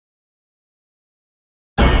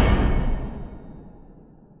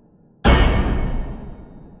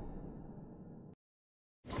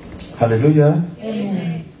Hallelujah.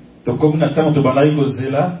 Amen. To comme n'attend to balai ko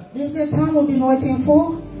zela. This is the time we've been waiting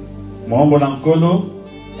for. Mombo nankolo.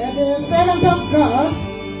 That the servant of God,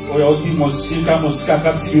 Oyauti mosika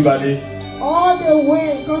kapsi bibale. all the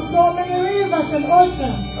way, because so many rivers and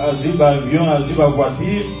oceans, Aziba avion, aziba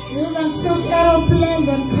voiture. even took aeroplanes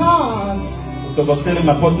and cars. To botele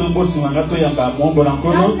mapoto bosi mangato yamba mombo Let's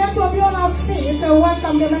nankolo. let us be on our feet to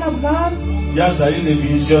welcome the man of God. Ya zali les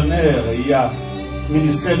visionnaires, il y a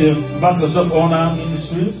ministère de Vessels of Honor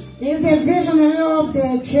Ministries. He is the visionary of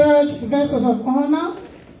the church Vessels of Honor.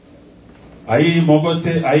 Aïe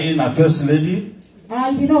mobote aïe na first lady.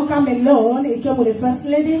 And he don't come alone, he came with the first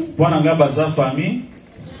lady. Ponanga baza famille.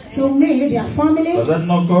 To me, their family, Baza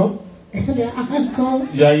noko. their uncle,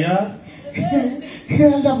 Yaya.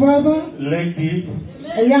 elder brother, Leki.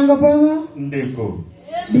 a younger brother, Ndeko.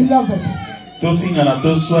 beloved. Tofinga na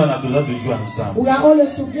toswa na toza toujours ensemble. We are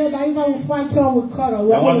always together, even we fight or we quarrel.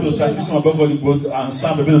 We I are want to always sing together. maboko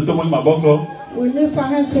ensemble. But to mo maboko. We lift our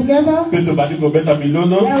hands together Pe to badi ko beta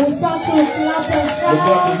milolo. and we start to clap and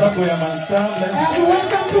Lokwa shout toza ko ya ensemble. and we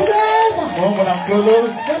welcome together Mombo nankolo.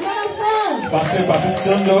 the man of God, Pasteur Papy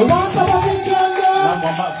Tshondo. Pastor Papy Tshondo, Na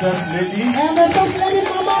mama first lady. and the first lady,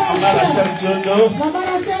 Mama Mama Rachel. Rachel Tshondo. Mama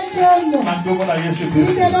Rachel Tshondo. Mandomo na Yesu In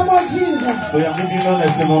Christ. the name of Jesus. Oyambi bino na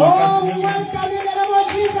semo Oh, we makasi. welcome you in the name of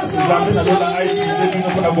Jesus. We Nzambe na lola welcome you. aikize bino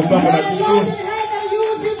mpona kobamba May na the biso. Lord in heaven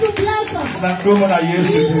use you to bless us. Na nkombo na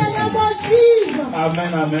Yesu In the Christ. name of Jesus.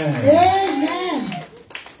 Amen, amen. Amen.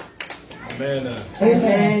 Amen.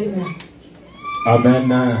 Amen.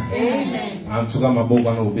 Amen. Amen. En tout cas, maboko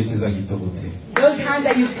ana ubetiza kitoko te. Those hands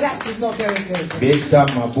that you clapped is not very good. Beta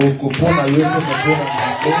maboko pona yote maboko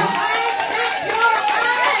maboko.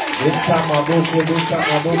 Beta maboko, beta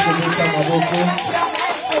maboko, beta maboko.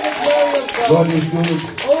 God is good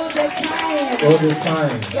All the time. all the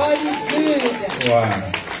time. God is good.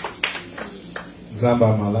 Wow.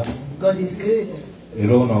 Zamba mala. God is good.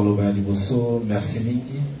 Elo na oloba ya liboso, merci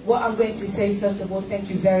mingi. What I'm going to say, first of all, thank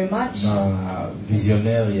you very much Na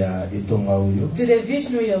visionnaire ya etonga oyo. to the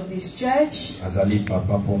visionary of this church. Azali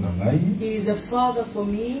papa pona ngai. He is a father for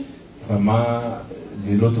me. Vraiment,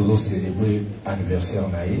 lelo tozo célébrer anniversaire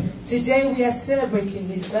na ye. Today we are celebrating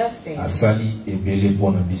his birthday. Asali ebele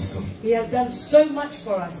pona biso. He has done so much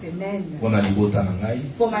for us, amen. Pona libota na ngai.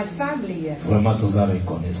 For my family, Vraiment toza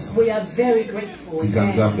reconnaissant. we are very grateful. Tika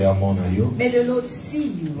Amen. Nzambe amona yo. May the Lord see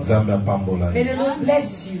you. Nzambe apambola May yo. the Lord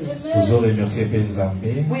bless you. Tozo remercier pe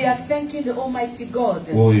Nzambe. We are thanking the Almighty God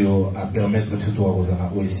Oyo a permettre biso to kozana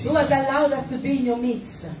oisi. who has allowed us to be in your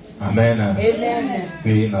midst. Amen. Amen.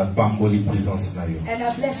 Pe na pamboli présence na yo. And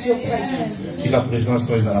I bless your presence. Tika présence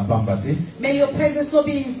oyo ezala pamba te. May your presence not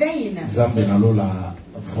be in vain. Nzambe na lola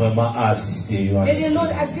vraiment a assister yo. May the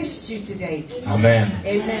Lord assister. assist you today. Amen.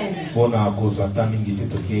 Amen. Pona kozwa ta mingi te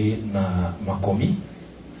toke na makomi.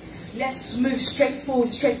 Let's move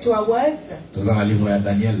straight to our words. Toza na livre ya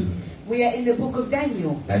Daniel. We are in the book of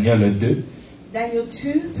Daniel. Daniel 2, Daniel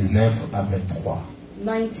 2, 19 à 23.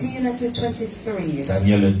 19 to 23.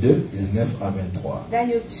 Daniel 2, 19 à 23.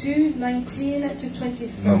 Daniel 2, 19 to Na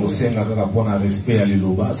 23. kosenga kaka mpona respect ya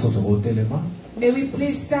liloba so tokotelema May we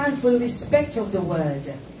please stand for the respect of the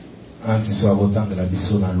word. anti so akotangela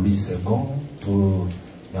biso na Louis II to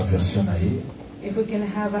na version na ye If we can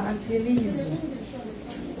have Auntie Elise.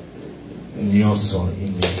 nyonso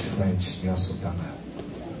English, French, nyonso tanga.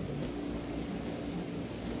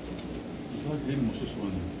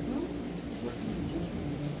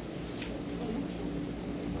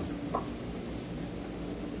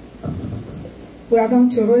 We are going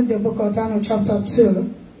to read the book of Daniel chapter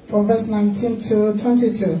 2 from verse 19 to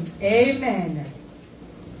 22. Amen.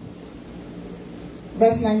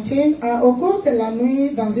 Verse 19. Au cours de la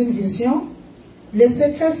nuit, dans une vision, le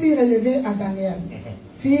secret fut révélé à Daniel.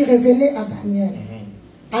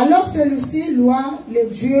 Alors celui-ci loua le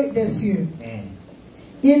Dieu des cieux.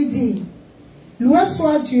 Il dit, loué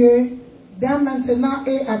soit Dieu dès maintenant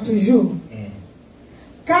et à toujours.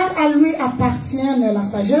 Car à lui appartiennent la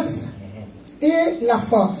sagesse et la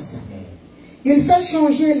force. Il fait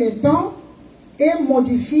changer les temps et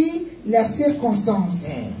modifie les circonstances.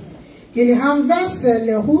 Il renverse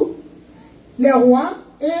les rois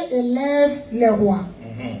et élève les rois.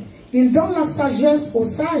 Il donne la sagesse aux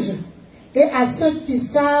sages et à ceux qui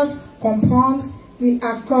savent comprendre, il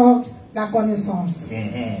accorde la connaissance.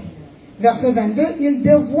 Verset 22, il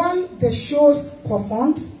dévoile des choses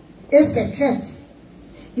profondes et secrètes.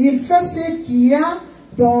 Il fait ce qu'il y a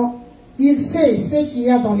dans, il sait ce qu'il y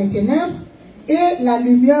a dans les ténèbres et la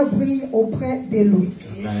lumière brille auprès de lui.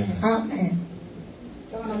 Amen. Amen.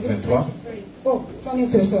 23. Oh,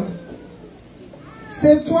 23, sorry.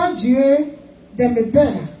 C'est toi, Dieu de mes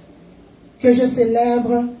pères, que je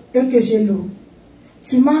célèbre et que je loue.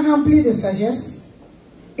 Tu m'as rempli de sagesse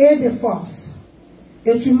et de force,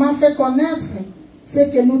 et tu m'as fait connaître ce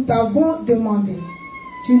que nous t'avons demandé.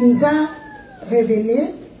 Tu nous as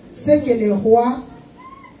révélé ce que le roi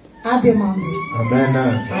a demandé. Amen.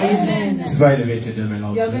 Amen. Tu vas élever tes deux mains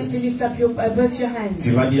You are going to lift up above your hands.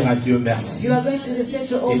 Tu vas dire à Dieu merci. You are going to say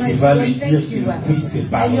to Et Almighty tu vas God, lui dire thank qu'il you. puisse te And you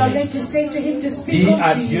parler. are going to say to him to speak Dis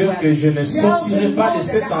à unto Dieu you. que je ne sortirai pas de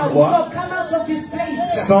cet endroit Come out of this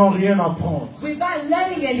place sans rien apprendre. without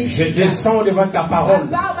learning anything. Je descends devant ta I parole.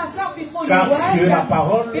 bow myself before Car your tu es la word,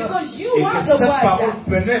 parole because you et are que the cette parole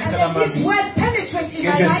word. pénètre And dans that ma this vie. word penetrates in Que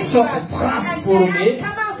my je life. sorte And transformé then I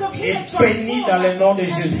come out of here et béni dans le nom de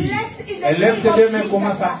Jésus. Élève tes deux mains,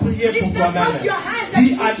 commence à prier pour toi-même.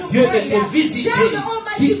 Dis à Dieu de te visiter.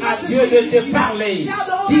 Dis à Dieu de te parler.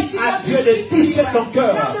 Dis à Dieu de toucher ton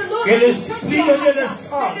cœur. Que l'Esprit de Dieu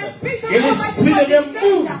descende. Que l'Esprit de Dieu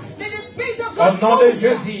mouve. Au nom de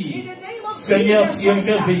Jésus. Seigneur, tu es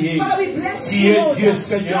merveilleux. Tu es Dieu,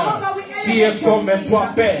 Seigneur. Tu es comme toi,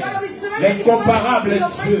 Père. L'incomparable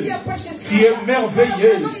Dieu. Tu es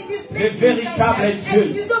merveilleux. Le véritable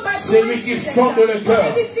Dieu. Celui qui sonde le cœur.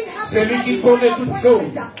 Celui qui connaît toutes choses.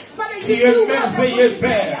 Tu es merveilleux,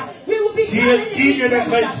 Père. Tu es digne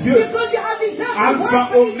d'être Dieu. Alpha,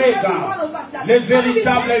 Oméga. Le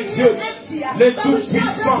véritable Dieu. Le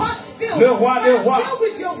Tout-Puissant. Le Roi des Rois.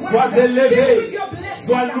 Sois élevé.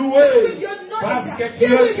 Sois loué. Parce que tu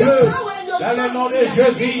es Dieu. Dans le nom de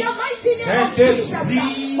Jésus.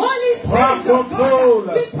 Saint-Esprit, prends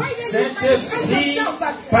contrôle. Saint-Esprit,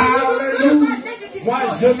 parle-nous. Moi,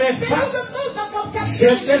 je m'efface.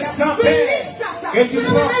 Je descends, Père, que tu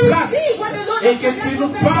prends place et que tu nous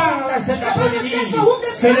parles cet après-midi.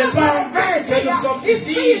 Ce n'est pas en vain que nous sommes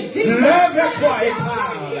ici. Lève-toi et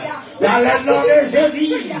parle. Dans le nom de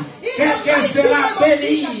Jésus, quelqu'un sera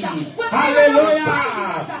béni. Alléluia.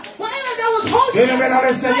 Bien-aimé dans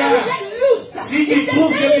le Seigneur, si tu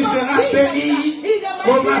trouves que tu seras béni,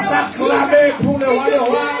 commence à clamer pour le roi des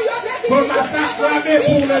rois. Commence à clamer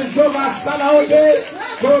pour le Jéhovah Sabaoth.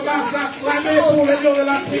 Commence à clamer pour le Dieu de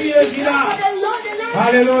la tribu de Juda.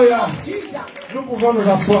 Alléluia. Nous pouvons nous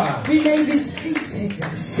asseoir.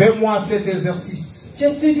 Fais-moi cet exercice.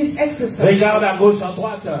 Just do this exercise. Regarde à gauche, à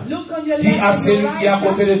droite. Look on your Dis left à and celui your qui est à right,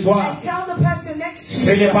 côté de toi. and tell the person next to Ce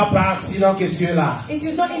you. n'est pas par accident que tu es là. It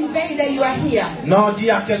is not in vain that you are here. Non, dis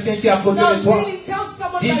à quelqu'un qui est à côté No, de toi. really tell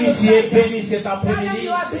someone that Dis-lui you're tu es here. béni cet Tell them après-midi.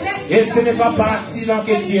 you are blessed Et this ce n'est pas par afternoon. accident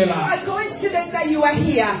que And tu it's es not là. a coincidence that you are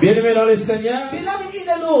here. Bien-aimé dans le Seigneur, Beloved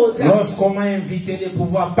in the Lord, lorsqu'on m'a invité de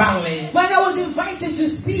pouvoir parler, when I was invited to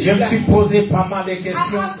speak, je me suis posé pas mal de I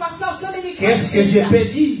questions. asked myself so many Qu'est-ce que je questions. peux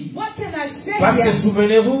dire? What can I say Parce que here?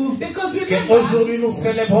 souvenez-vous Because remember, qu'aujourd'hui nous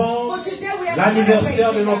célébrons for today we are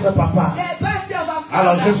l'anniversaire de notre papa. the birthday of our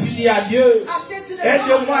Alors je father. me suis dit à Dieu, I said to the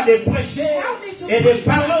aide-moi Lord, de prêcher et de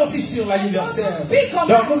parler aussi sur l'anniversaire.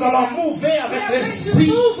 Donc nous allons mouver avec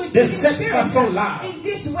l'esprit de cette façon-là. in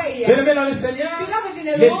this way. Bien-aimé dans le Seigneur, Beloved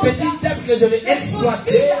in the les Lord, petits thèmes que je vais the small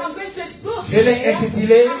exploiter, things that I'm going to explore je l'ai today,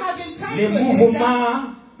 intitulé I have entitled les it,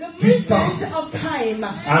 mouvements the du temps. movement of time.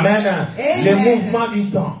 Amen. Amen. Les mouvements du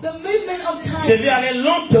temps. The movement of time. Je vais aller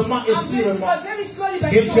lentement et I'm going to sûrement go very slowly but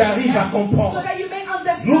que tu surely, arrives à comprendre. so that you may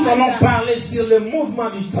understand. Nous allons parler sur le mouvement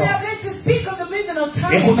du We temps. are going to speak of the movement of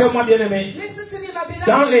time. Écoutez-moi bien aimé. Listen to me, my beloved.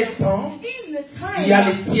 Dans les temps, In the time, il y a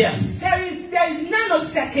les tierces. there is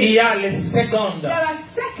nanoseconds. Il y a les secondes. There are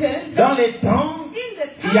seconds. Dans les temps, In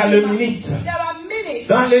the time, il y a le minute. there are minutes.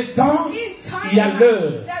 Dans les temps, In time, il y a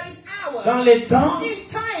l'heure. there is hour. Dans les temps, In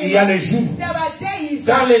time, il y a le jour. there are days.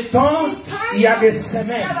 Dans les temps, In time, il y a des there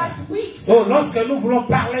semaines. are weeks. Oh, lorsque nous voulons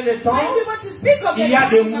parler de temps, When we want to speak of il the y a time,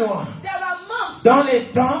 des mois. there are months. Dans les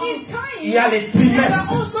temps, In time, il y a les there are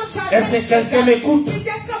trimestres. also Est-ce que quelqu'un m'écoute? Is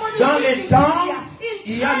there someone who's Dans les listening temps, to me? In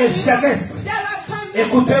il y a time, les semestres. there are time.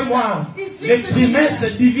 Écoutez-moi, les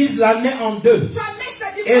trimestres divisent l'année en deux.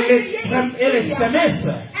 Et les semestres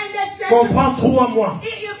comprennent 3 mois.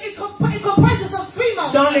 It comprises of 3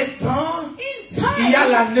 months. Dans les temps, In time, il y a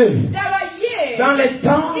l'année. there are years. Dans les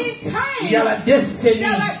temps, In time, il y a la décennie. there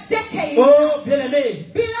are decades. Oh, bien-aimé,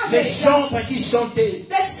 Beloved, les chantres qui chantaient,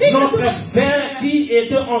 the singers who notre were frère singing, qui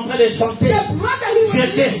était en train de chanter, the brother who was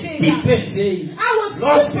j'étais listening, stupéfait. I was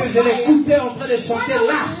Lorsque je stupefied. l'écoutais en train de When chanter I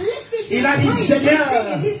là, was listening to il a him dit, praise, Seigneur,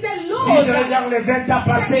 singing, he said, Lord, si je regarde les 20 ans that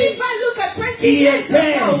passés, if I look at 20 qui years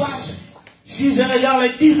étais-je? ago, Si je regarde les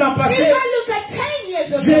 10 ans if passés, I look at 10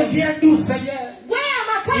 years ago, je viens d'où, Seigneur? where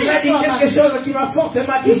am I Il a dit coming quelque from? chose qui m'a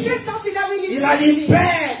fortement He touché. said something that really Il a touched dit, me.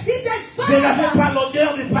 Père, He said, je n'avais Father, pas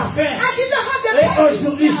l'odeur du parfum. I did not have the Et perfume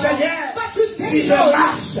aujourd'hui, smell, Seigneur, but today, si je Lord,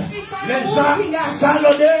 marche, if I'm les walking gens out, sans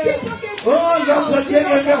l'odeur, people can oh, smell notre the Dieu est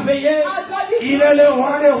odor. merveilleux. Our God Il est le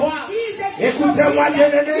roi des rois. Écoutez-moi,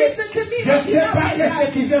 bien-aimé. Je ne sais pas qu'est-ce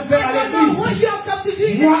que tu viens faire à l'église.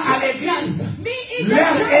 Moi, à l'église,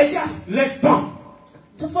 le temps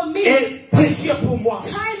est précieux pour moi.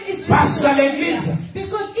 Parce qu'à l'église,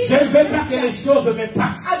 je ne veux pas que les choses me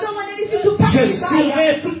passent. Je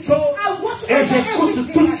surveille toutes choses et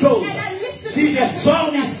j'écoute toutes choses. Si je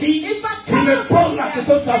sors d'ici, tu me poses la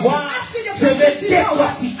question de savoir, je vais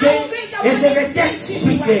décortiquer et je vais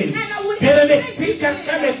t'expliquer. Bien-aimé, si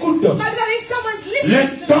quelqu'un m'écoute,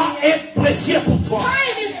 le temps est précieux pour toi.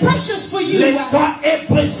 Le temps est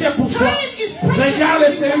précieux pour toi. Regarde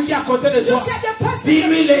celui qui est à côté de toi.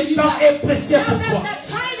 Dis-lui, le temps est précieux pour toi.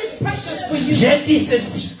 J'ai dit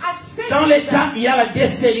ceci. Dans les temps, il y a la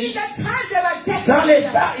décennie. Dans les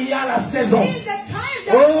temps, il y a la saison.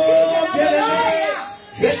 Oh, bien-aimé,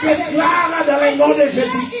 je déclare dans le nom de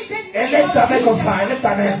Jésus. Elle est ta main comme ça, elle est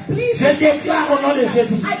ta main. Je déclare au nom de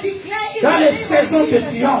Jésus. Dans les saisons que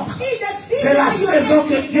tu entres, c'est la saison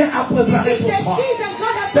que Dieu a préparée pour toi.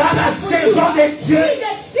 Dans la saison de Dieu,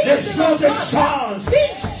 les choses changent.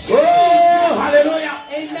 Oh, alléluia.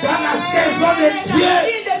 Dans la saison de Dieu,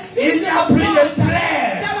 il n'y a plus de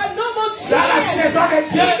frères. Dans la saison de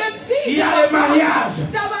Dieu, il y a les mariages.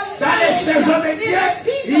 Dans les saisons de Dieu,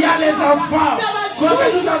 il y a les enfants. Comme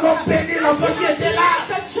nous avons béni l'enfant qui était là.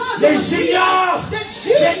 Les juniors.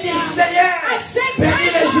 J'ai dit Seigneur,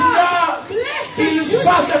 bénis les juniors. Qu'ils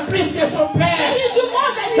fassent plus que son père.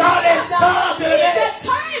 Dans les temps de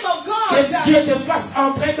que Dieu te fasse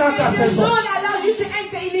entrer dans ta saison.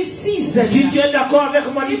 Si tu es d'accord avec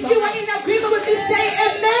moi, dis ça.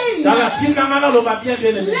 Dans la team, on va bien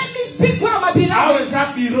bien. Let me speak well, my beloved. Ah, c'est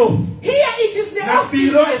un bureau. Here it is the office. In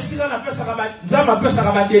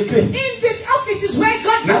this office is where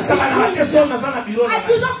God is. I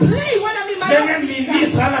do not play when I'm in my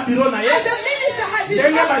office. As a minister has his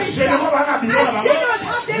office. As generals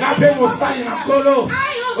have their office. I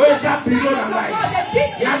also have the of God that this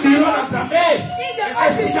is my office. In the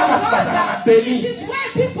office of God, it is where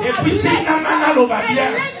people are blessed.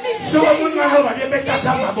 And let me say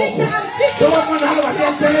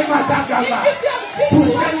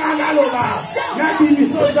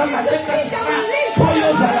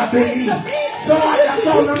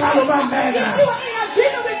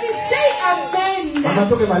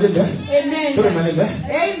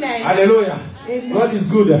Amen. Hallelujah. God is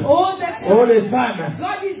good. All the time.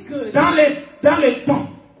 God is good. Dans les temps,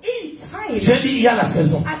 in time, je dis il y a la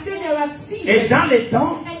saison. I say there are seasons. Et dans les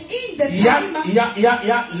temps, And in the il y time,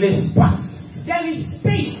 a l'espace. there is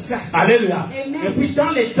space. Alléluia. Amen. Et puis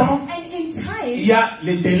dans les temps, And in time, il y a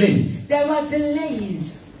les délais. there are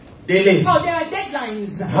delays. Délais. Oh, there are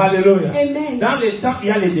deadlines. Alléluia. Amen. Dans les temps, il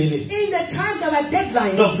y a les délais. In the time, there are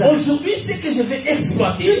deadlines. Donc aujourd'hui, ce que je vais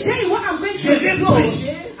exploiter, Today, what I'm going je to vais explore,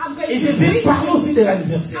 prêcher I'm going et je to vais preach. parler aussi de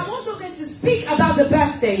l'anniversaire. I'm also going to speak about the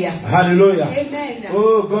birthday. Alléluia. Amen.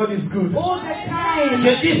 Oh, God is good. All the time.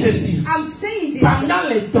 Je dis ceci. I'm saying this. Pendant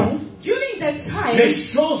les temps, During the time, les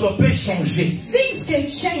choses peuvent changer things can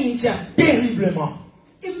change terriblement.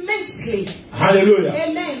 immensely. Alléluia.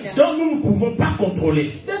 Amen. Donc nous ne pouvons pas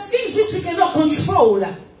contrôler. The things which we cannot control.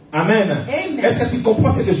 Amen. Amen. Est-ce que tu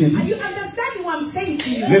comprends ce que j'ai Are dit? you understanding what I'm saying to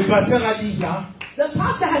you? Le pasteur a dit ça. The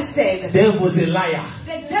pastor has said, Devil is a liar.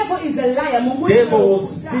 the devil is a liar. Devil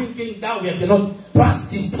was thinking that we cannot pass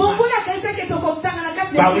this time.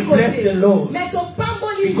 But we bless the Lord.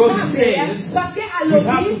 Because he says we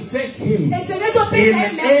have to thank him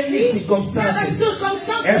in any circumstances.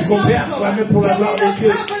 Est-ce qu'on peut acclamer pour la gloire de Dieu?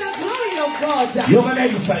 Let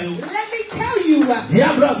me tell you,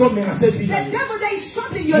 Diable a menacé vie. the devil that is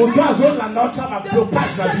troubling your Mon life, toit la noche ma the blocage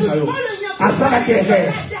person la who's vie. following your À ça la they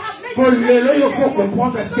guerre. have made Pour you le il faut laugh.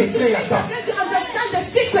 comprendre le Because today secret. you're Attends. going to understand the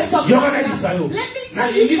secrets of Yo God. kana disayo. Let me Na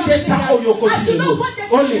tell you limite something. ta oyo I do continue. not want the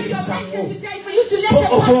Only day you're disango. facing today for you to let Pour the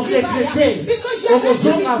past you regretter. by. Because you're going to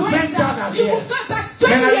Pour regret 20 ans that. You will go back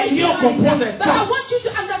 20 Mais years la comprendre behind. But I want you to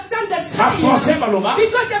understand the En français, time. Baloba,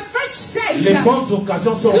 Because the French says les bonnes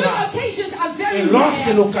occasions sont good rares. occasions are Et very lorsque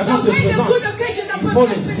rare. l'occasion But se when the présente, good occasions are il faut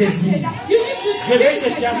les presented, saisir. you need to Je veux seize que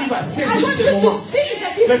it. tu arrives à saisir I want ce you to moment. seize at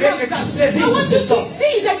Je this veux que tu moment. saisisses I want ce you to temps.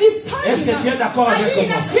 seize at this time. Est-ce que tu es d'accord Are avec you in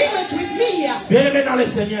moi? agreement with me? Bien-aimé dans le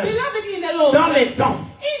Seigneur, Beloved in the Lord, dans les temps,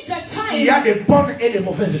 in the il y a time, des bonnes et des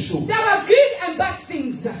mauvaises choses. there are good and bad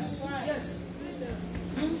things.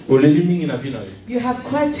 You have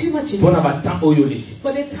cried too much in your life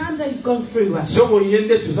for the times that you've gone through. If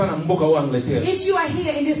you are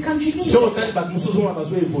here in this country, England,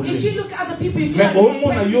 if you look at other people, if you are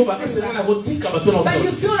but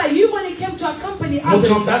you feel like you only came to accompany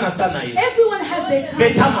others, everyone has their time.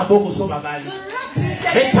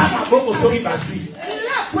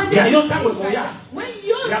 Clap when Il y a they un receive temps où il y a. that, when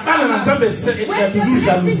you Il y a pas de ensemble when c'est the toujours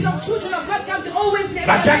jalousie. blessings of children of God come, they always never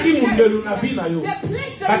Bachaki jealous. mundelu na vie na yo. They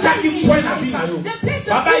place the Bachaki light in point your na vie na yo. life. They place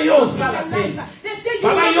the Baba peace yo in sala your te. life. They say you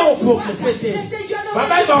Baba are yo not to ko work. kesete. They say you are not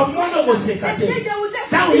Baba ready yo to mono work. ko They sekate. say they will let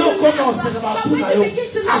Tango you yo live. kono se ba But kuna when yo. you begin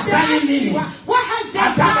to live, they Asani ask nini. you, what has they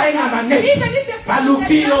Ataka ina done? manet. Even if they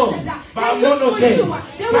Baluki yo. Ba mono te. they will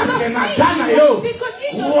Parce not que na find dana you. yo. Because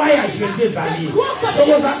in your Roi ya time, Jésus ali. the cross of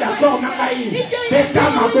Soko za Jesus d'accord Christ, na kai. if you're in Beta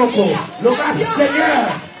the maboko. here, Loba clap your Seigneur.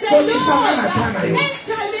 hands. Say, Koni Lord, sama na dana yo.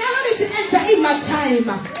 enter me. Allow me to enter in my time.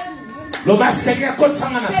 Loba Seigneur koni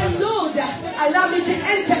sama na Say, dana. Lord, allow me to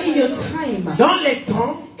enter in your time. Dans les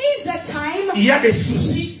temps, In the time, il y a des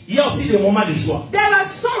soucis, il y a aussi des moments de joie. there are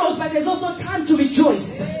sorrows, but there's also time to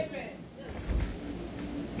rejoice.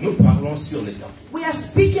 Nous parlons sur le temps. We are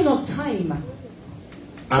speaking of time.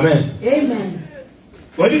 Amen. Amen.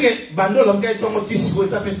 On dit que bando l'enquête tombe qui se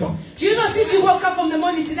ça fait temps. Do you know since you woke up from the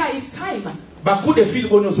morning to now, it's time? Beaucoup de fils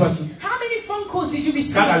bonnes soit qui. How many phone calls did you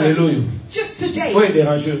receive Car alléluia. just today Ouais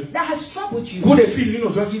dérangeux. that has troubled you? Beaucoup de fils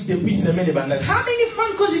nous soit qui depuis semaine de bandage. How many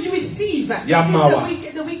phone calls did you receive Yamawa.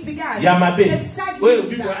 since the week began? Yamabe. The sad Ouais news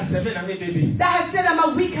depuis la semaine avec bébé. that has said that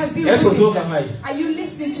my week has been Est-ce que vous ruined. avez Are you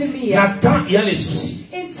listening to me? Nathan il y a les soucis.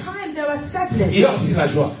 In time there was sadness, Il y a aussi la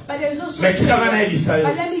joie. but there is also Mais tu joy. vas pas dire ça.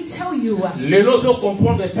 But let me tell you, Les lots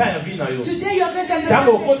comprendre ta vie na yo. today you are going to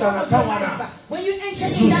Tango understand kota the na sorrow of your tawana. life. When you enter in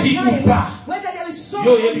Souci that ou time, pas. whether there is sorrow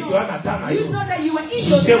Yo or yebi not, yo na tana you yo. know that you are in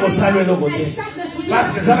Souci your au salut le time, côté. and sadness will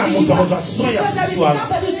Parce que happen ça na to moto you. reçoit soin ya Because there is soir.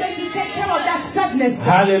 somebody who's going to take care of that sadness.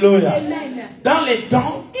 Alléluia. Amen. Dans les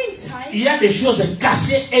temps, In time, il y a des choses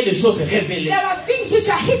cachées et des choses révélées. there are things which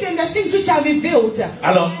are hidden and things which are revealed.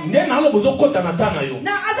 Alors, nena lo bozo kota na tana yo.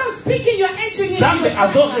 Now, as I'm speaking, you're entering into Zambe your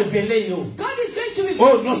azo time. révélé yo. God is going to reveal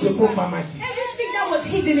Oh non, to c'est you pour maman qui. everything that was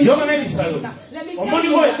hidden in Yo you. mama ni sayo. Let me O tell moni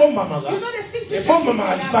you, ko e bon you mama ga. know the things E which bon are mama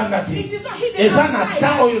ga hidden libanda now. te. It is not hidden Eza na outside. ta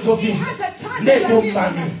oyo zo vi. It has a time Ne that you are bon living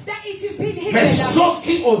mami. that it is being hidden. Mais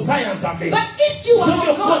soki oza ya nzambe. But if you Soki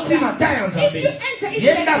are God, okoti na ta ya if nzambe. you enter into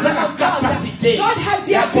Ye the ndaza time na of God, capacité. God has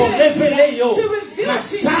the Ya ko révéler ability yo. to reveal Na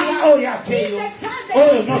to you ta oya te in yo. the time that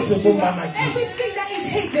Oh He non, brings c'est you bon mama qui. everything that is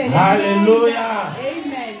hidden. Alléluia.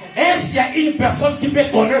 Amen. Est-ce qu'il y a une personne qui peut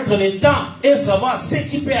connaître les temps et savoir ce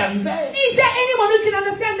qui peut arriver? Is there anyone who can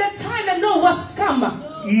understand the time and know what's come?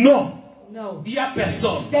 Non. No. Il n'y a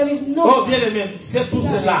personne. There is no Oh, one. bien aimé, c'est pour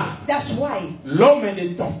cela. That's why L'homme est des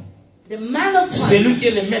temps. the man of C'est time, lui qui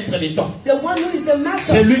est le maître des temps. the one who is the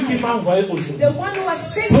master C'est of lui qui time, m'a envoyé aujourd'hui. the one who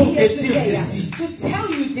has sent Pour me here te dire today ceci. to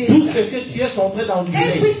tell you Tout this. ce que tu es en train d'endurer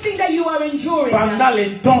Everything that you are enduring, pendant les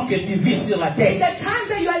temps que tu vis sur la in terre, the times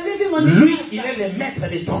that you are living on this lui, earth, il est le maître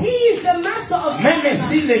des temps. He is the master of Même time.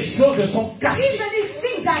 si les choses sont cachées, Even if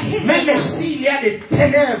things are hidden, même s'il y a des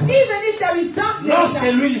ténèbres, even if there is darkness,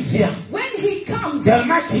 lorsque lui il vient, when He comes,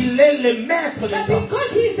 tellement qu'il est le maître des but temps,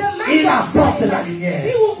 because He is the il master of apporte time, la lumière.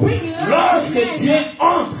 He will bring light. Lorsque to Dieu men.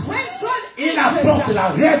 entre, When God il enters, apporte la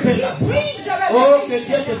He révélation. brings the Oh, que revelation.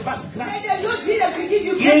 Dieu te fasse May grâce. the Lord be there to give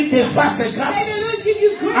you Qu'il grace. te fasse May grâce the Lord give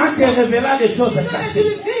you en grace. te révélant des choses In order to cachées.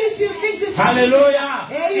 reveal to you things which are Alléluia.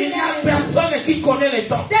 Amen. Il n'y a personne qui connaît les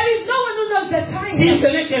temps. There is no one who knows the time. Si ce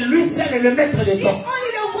n'est que lui seul est le maître des He's temps. only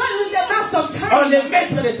the one who's the master of Oh, time. le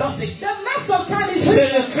maître des temps, c'est qui? The master of time is C'est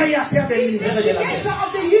who? le créateur de He's the l'univers et de la terre. creator of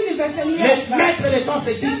the universe and the Le earth. maître des temps,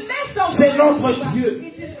 c'est The qui? master of C'est time notre is Dieu.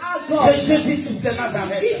 It is our C'est God. Jésus-Christ de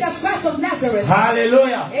Nazareth. Jesus Christ of Nazareth.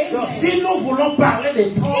 Alléluia. Amen. Donc, si nous voulons parler des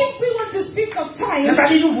temps, If we want to speak of time,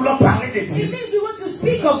 c'est-à-dire nous voulons parler de it Dieu. means we want to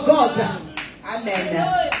speak of God. Amen.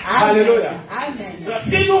 Alléluia. Amen. Donc,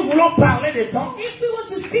 si nous voulons parler des temps, If we want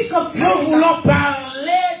to speak of nous time, voulons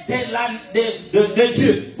parler de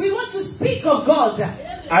Dieu. we want to speak of God.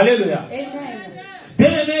 Alléluia. Amen.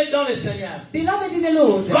 Bien-aimés dans le Seigneur. Beloved in the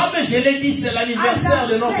Lord, Comme je l'ai dit, c'est as l'anniversaire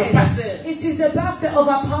de I notre said, pasteur, it is the birthday of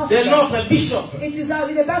our de pastor. notre bishop, It is the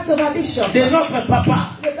birthday of our bishop. de notre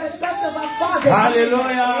papa. The birthday of our father.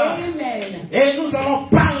 Alléluia. Amen. Et nous allons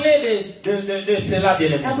parler de cela,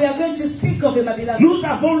 bien-aimés. And we are going to speak of him, my beloved. Nous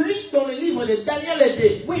avons lu dans le livre de Daniel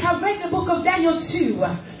 2. We have read the book of Daniel 2.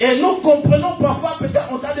 Et nous comprenons parfois, peut-être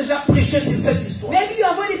on t'a déjà prêché sur cette histoire. Maybe you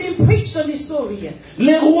have already been preached on this story.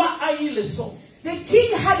 Le roi a eu le son. The king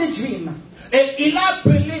had a dream. Et il a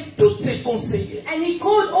appelé tous ses conseillers. And he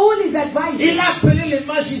called all his Il advisors. a appelé les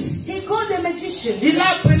magiciens. He called the magicians. Il a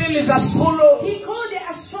appelé les astrologues. He called the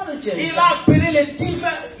astrologers. Il a appelé les divins.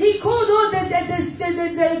 He called all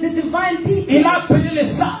the divine people. Il a appelé les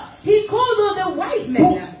sages. He called all the wise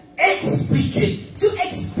Pour men expliquer, to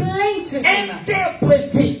explain to him,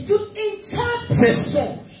 interpréter to interpret ses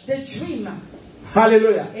songes. the dream.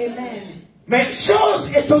 Alléluia. Amen. Mais chose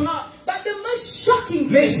étonnante, But But the most shocking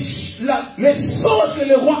thing, les songes que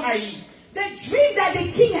le roi a eu, the dream that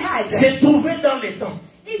the king had, s'est trouvé dans les temps.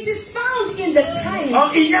 it is found in the time.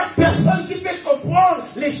 Alors, il n'y a personne qui peut comprendre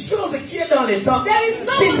les choses qui est dans les temps. There is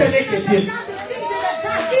no Si one ce who n'est can que Dieu. understand the things in the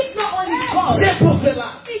time, if not only God. C'est pour cela.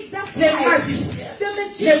 That's Les why magiciens the ne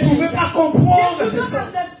magicians, pouvaient pas comprendre they could ces not songes.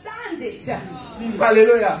 understand it.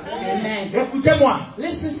 Alléluia. Amen. Écoutez-moi.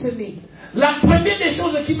 Listen to me. La première des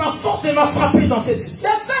choses qui m'a fortement frappé dans cette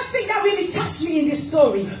histoire. The first thing that really touched me in this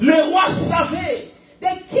story, Le roi savait the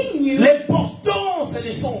king knew l'importance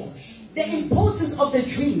des songes. the importance of the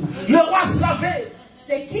dream. Le roi savait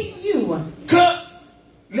The king knew que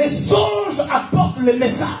les songes apportent le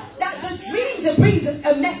message. that the dreams brings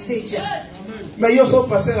a message. Mais yo so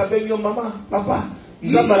passer avec yo maman, papa.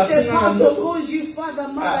 If the pastor calls you father,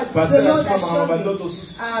 mother, the Lord has shown me.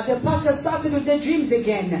 The pastor started with the dreams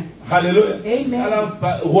again. Hallelujah. Amen.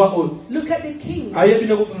 Roi, Look at the king.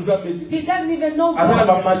 he He doesn't even know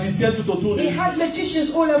God. He has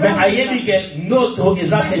magicians all around him. But he knows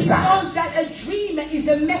that a dream is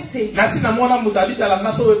a message. I've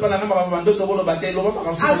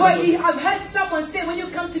heard someone say, when you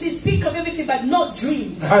come to this, speak of everything but not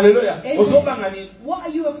dreams. Hallelujah. Amen. What are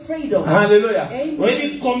you afraid of? Hallelujah. Amen.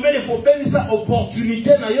 Combien de fois ça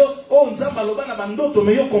opportunité na yo oh nzamba loba na bandoto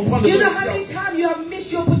mais yo comprendre. Do you know how many times you have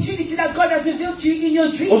missed your opportunity that God has revealed to you in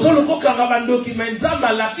your dreams? Ozo loko kanga bandoki mais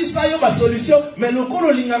nzamba la kisa yo ba solution mais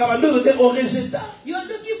lokolo linganga bandoto te o résultat. You are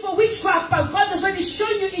looking for witchcraft but God has already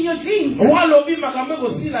shown you in your dreams. Roi lobi makambo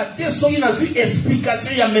aussi la te so ina su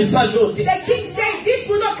explication ya message ote. The king said this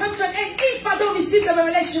will not come to an end if I don't receive the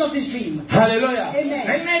revelation of this dream. Hallelujah. Amen.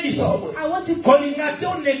 I want to tell you, do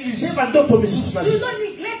not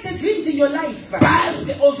neglect the dreams in your life.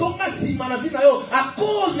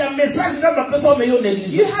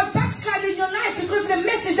 You have backslided in your life because of the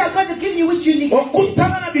message that God has given you which you need. You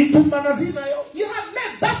have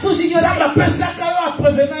met battles in your life.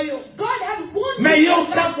 God had warned you, but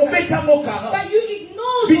you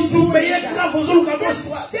ignored those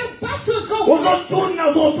the battles go on.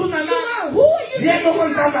 Who are you?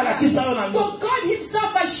 For God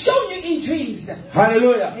himself has shown you in dreams.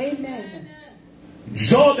 Hallelujah. Amen.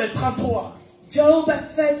 Job 33. Job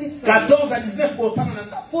 33. 14 à 19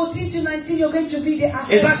 14 to 19, you're going to read it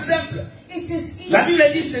after. Et ça simple. It is easy. La Bible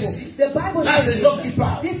dit ceci. The Bible Là, c'est says Job qui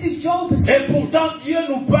parle. this is Job. Et pourtant, Dieu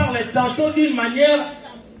nous parle tantôt d'une manière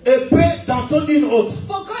et peu tantôt d'une autre.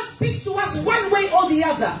 For God speaks to us one way or the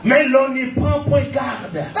other. Mais l'on n'y prend point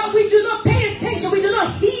garde. But we do not pay attention. We do not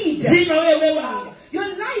heed. Your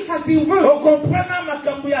life has been ruined. You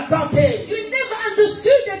never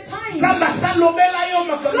understood the time. God has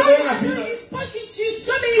already spoken to you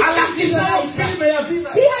so many times in your life.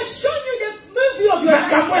 He has shown you the movie of your life.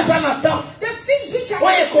 The things which are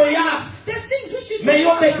the things which you do,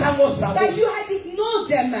 but you had ignored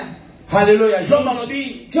them. Hallelujah.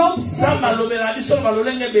 Job said,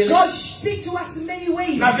 God speaks to us in many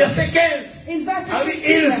ways. In verse 15,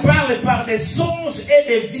 il parle par des songes et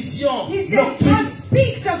des visions. He said, God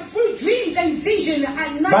speaks through dreams and vision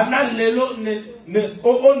at night. Do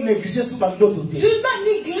not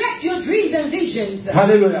neglect your dreams and visions.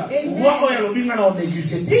 Hallelujah. This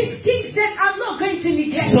king said, I'm not going to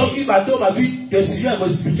neglect it.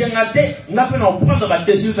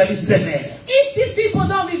 If these people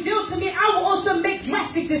don't reveal to me, I will also make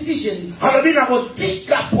drastic decisions. He said, I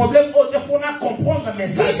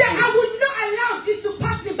would not allow this to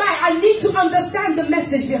pass me by. I need to understand the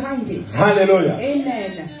message behind it. Hallelujah.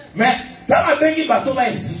 Amen. But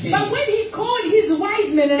when he called his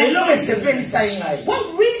wise men,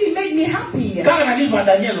 what really made me happy,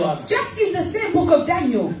 just in the same book of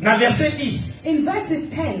Daniel, in verses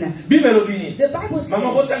 10, the Bible says,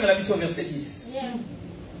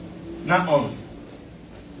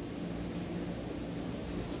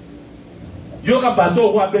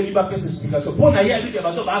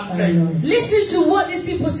 listen to what these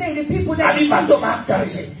people say, the people that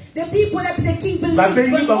the people that the king believes,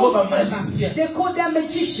 they call them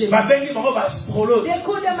magicians, they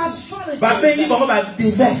call them astrologers, they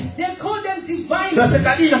call them divine. In the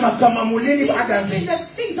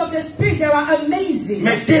things of the spirit, they are amazing.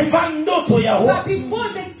 But before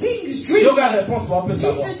the king's dream,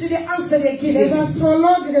 listen to the answer they give. Les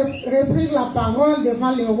astrologues reprirent la parole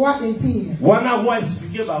devant le roi et dirent.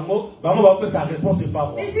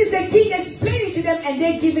 This is the king explaining to them and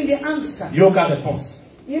they're giving the answer.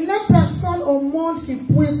 Il n'est personne au monde qui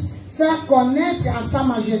puisse faire connaître à sa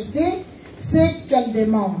majesté ce qu'elle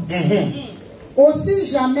demande. Aussi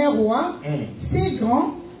jamais roi, si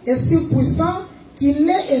grand et si puissant qu'il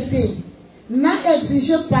l'ait été, n'a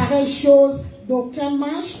exigé pareille chose d'aucun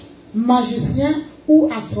mage, magicien ou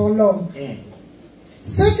astrologue.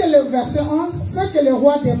 Ce que le verset 11, ce que le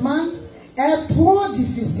roi demande est trop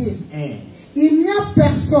difficile. Il n'y a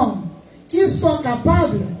personne qui soit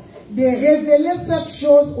capable de révéler cette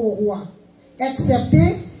chose au roi,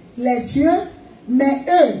 excepté les dieux, mais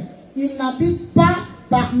eux, ils n'habitent pas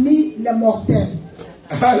parmi les mortels.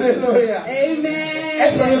 Alléluia. Amen.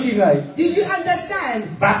 Did you understand?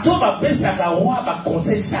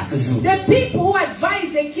 The people who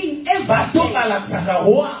advise the king every day.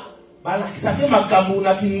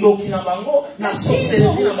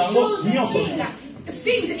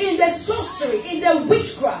 Things in the sorcery, in the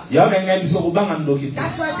witchcraft. That's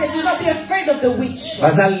why I said, do not be afraid of the witch. They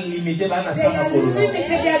are limited,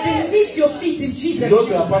 they are beneath your feet in Jesus' name.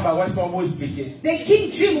 The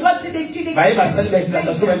king dreamed, God said,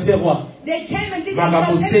 they came and did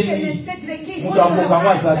and said to the king, no,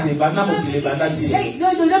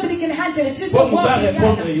 nobody can handle it.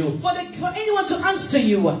 For anyone to answer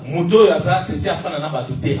you.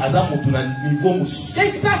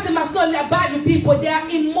 This person must not abide with people. They are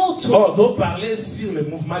immortal. Oh, parler sur le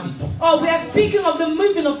mouvement du temps. Oh, we are speaking of the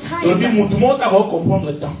movement of time.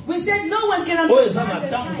 We said no one can understand the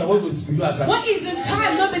time. What is the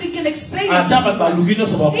time? Nobody can explain it.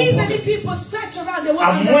 Even if people search around, they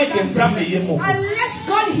won't understand it. Unless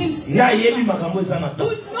God himself,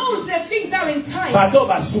 who knows the things that are in time.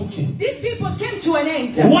 These people came to an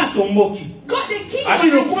end. God the king.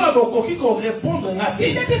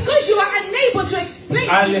 He said, because you are unable to explain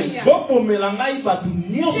to me.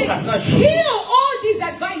 Kill all these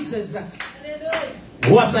advisors.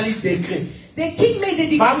 The king made a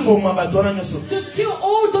decree to kill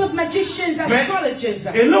all those magicians, astrologers.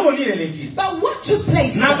 But what took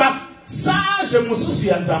place? In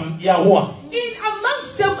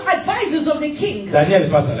amongst the advisors of the king,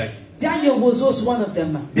 Daniel was also one of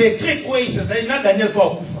them. The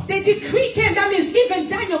decree came, that means even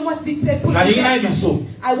Daniel must be put to death.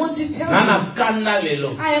 I want to tell you,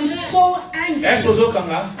 I am so angry. Are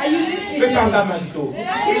you listening? Give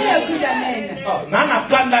me a good amen. I'm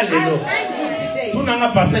angry today.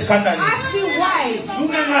 Ask me why.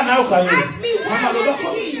 Ask me why I want to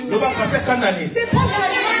hear you. Say, Pastor,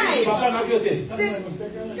 why?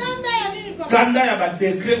 The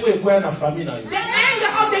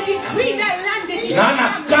anger of the decree that landed in your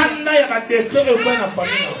family.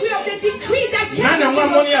 Angry of the decree that came into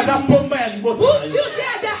your family. Who feel they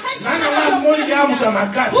are the henchmen of your family?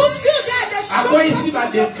 Who feel they are the shoulders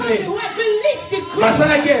of your family? Who have released decree?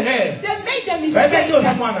 They made the mistake.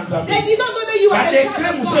 They did not know that you are the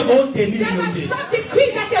child of God. There are some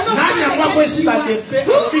decrees that cannot stand against you.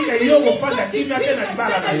 Who has released those decrees and said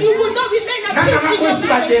that you will not remain a peace in your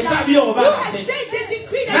marriage? Who has said the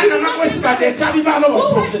decree that you will not be married?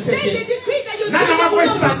 Who has said the decree that your children will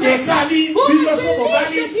not be blessed? Who has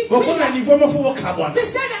released the decree to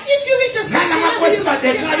say that if you reach a certain level, you must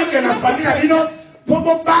get married?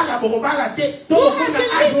 Who has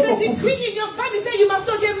released the decree in your family saying you must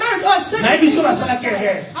not get married or a certain level?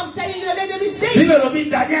 I'm telling you, they made a mistake.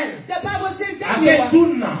 The Bible says Daniel,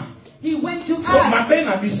 he went to ask.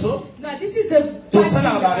 Now this is the we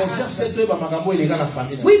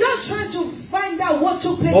don't try to find out what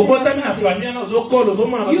took place in your family.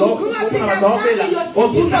 You grew up in that family, people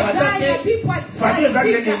die, people are sick.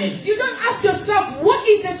 You don't ask yourself, what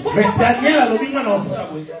is it? What happened?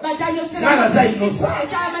 But Daniel said, I'm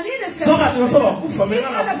an innocent. Other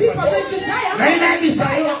people are going to die.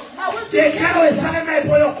 I want to say,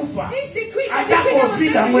 this decree,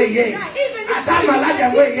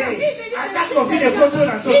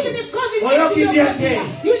 even if COVID is in your body,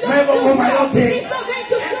 you don't know. He's not going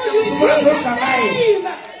to kill you in Jesus' name.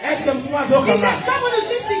 Is there someone who's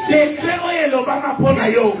listening to me? The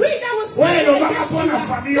decree that was spoken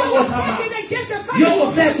against the family.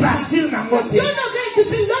 You're not going to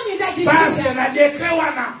belong in that decree.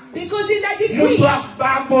 Because in that decree, it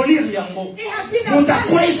has been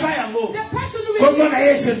abolished. The person who oh,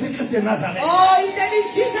 that is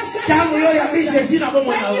Jesus Christ. When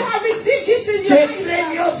you have received Jesus in your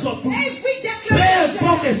life, every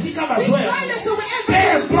declaration, regardless of wherever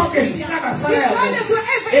it took place, it has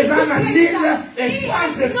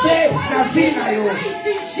no part in your life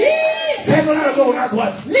in Jesus.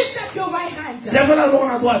 Lift up your right hand.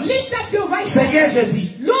 Lift up your right hand.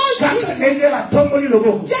 Lord Jesus,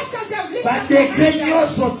 just as they've lifted up your hand,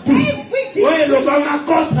 every decree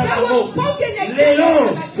that was spoken against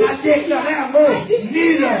them,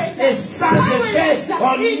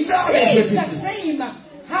 in Jesus' name.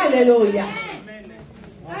 Hallelujah.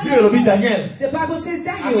 The Bible says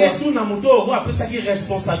Daniel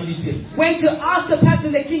went to ask the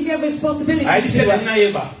person the king gave responsibility to.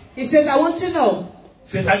 He says, I want to know.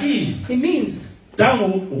 It means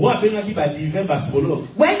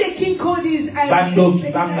When the king called his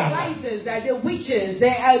advisors, the witches,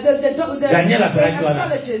 the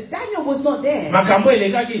astrologers, Daniel was not there.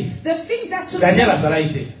 The things that took place,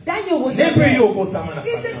 Daniel was not there.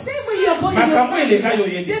 It's the same way you're born in your family. The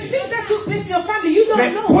things that took place in your family, you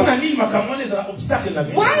don't know.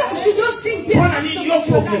 Why should those things be a part of your life?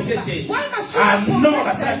 Why must you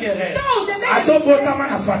progress? No, the man is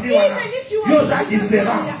even if you are different,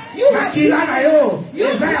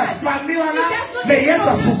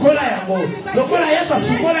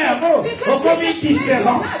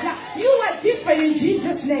 you are different in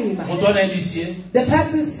Jesus' name. The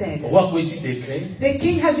person said, the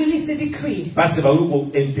king has released a decree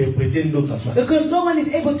because no one is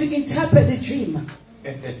able to interpret the dream.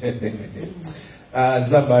 Amen.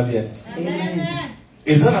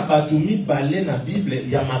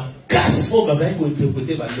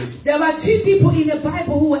 There are two people in the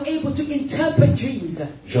Bible who were able to interpret dreams.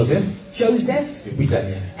 Joseph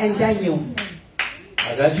and Daniel.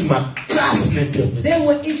 They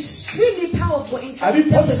were extremely powerful in interpreting dreams.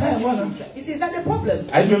 He says, is that the problem?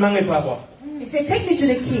 He said, take me to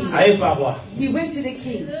the king. He went to the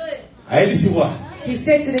king. He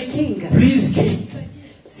said to the king, please, king,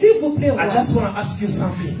 I just want to ask you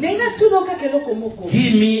something.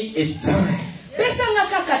 Give me a time.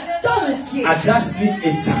 I just need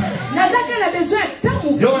a time.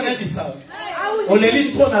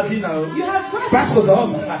 You have cried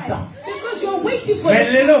because you're waiting for it.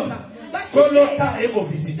 But today, the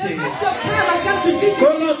master of time has come to visit you. The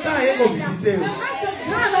master of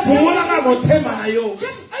time has come to visit you.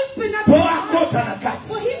 Just open up your heart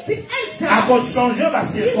for him to enter. He's going to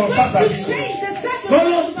change the circumstances.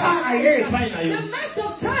 The master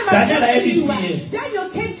of time has come to you. Daniel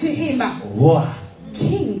came to him.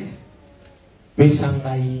 King,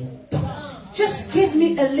 just give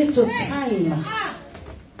me a little time.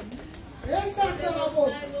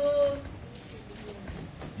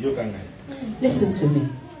 Listen to me.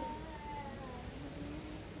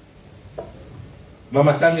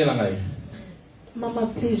 Mama,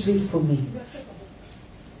 please read for me.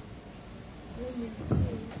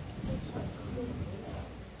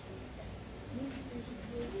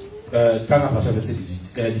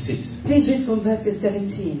 Please read from verse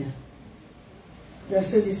 17.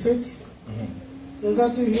 Verset 17. Nous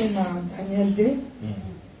avons toujours dans Daniel 2.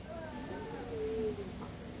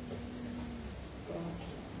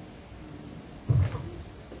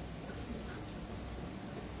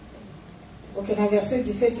 Ok, dans verset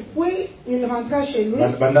 17. Puis il rentra chez lui.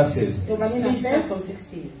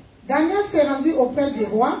 Daniel s'est rendu auprès du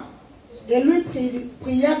roi et lui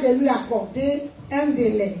pria de lui accorder un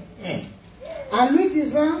délai, en lui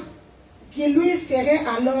disant qu'il lui ferait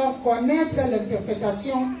alors connaître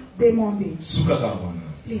l'interprétation demandée.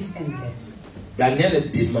 Please end there.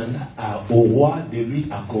 Daniel demanda au roi de lui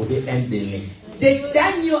accorder un délai.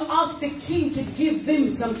 Daniel asked the king to give him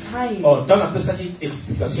some time. Oh, dans la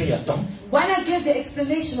explication, il y a temps. When I gave the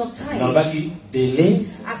explanation of time, dans le délai,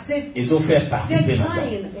 I said ils ont fait partie the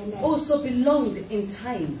time also belongs in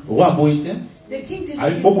time. The king didn't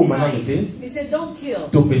give time. He said, don't kill.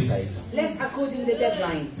 Let's accord him the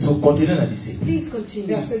deadline. So, continue à 17. Please continue.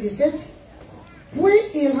 Verset 17. Puis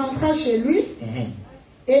il rentra chez lui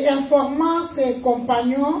et informa ses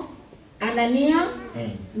compagnons Anania,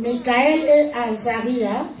 Michaël et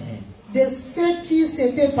Azaria de ce qui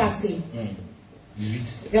s'était passé.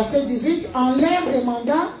 18. Verset 18. On leur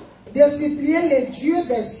demanda de supplier le Dieu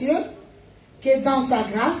des cieux que dans sa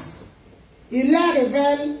grâce, il leur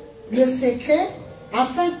révèle le secret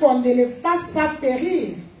afin qu'on ne le fasse pas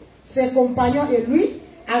périr, ses compagnons et lui,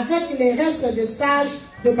 avec les restes des sages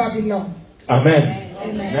de Babylone. Amen.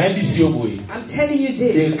 Amen. I'm telling you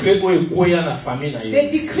this. The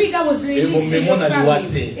decree that was released in your family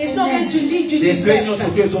is not going to lead you to death.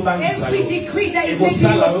 Every decree that is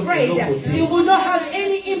making you afraid, it will not have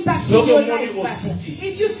any impact in your life.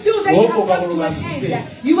 If you feel that you have come to an end,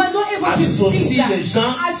 you are not able to speak.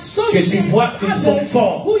 Associate others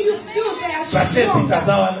who you feel they are strong.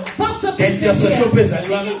 Pastor Peter, associate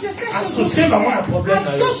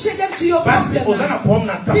them to your problem.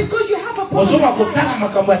 Because you have a problem.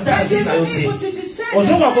 But you're not able to discern.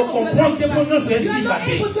 You're not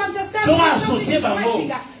able to understand.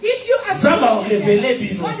 If you associate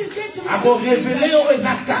them, God is going to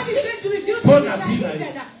reveal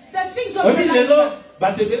the things of your life.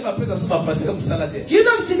 Do you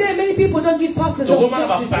know today many people don't give pastors a job to do?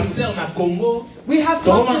 We have pastors in Congo.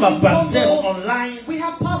 We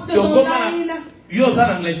have pastors online. You are in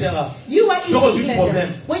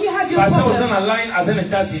England. When you had your problem, the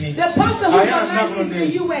pastor who's online in the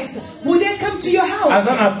US, would they come to your house?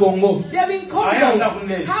 They're in Congo.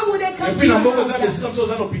 How would they come to your house? And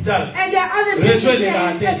there are other people in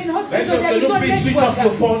hospital that you don't network.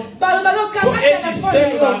 But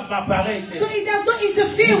so it does not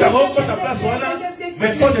interfere with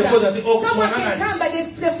someone can come, but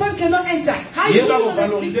the phone cannot enter. How you going to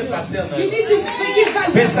speak to us? You need to give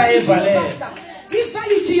value to your pastor. Give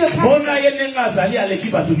value to your pastor.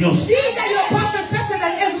 See that your pastor is better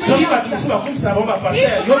than everybody else.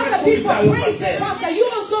 If other people praise the pastor, you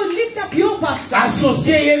also lift up your pastor.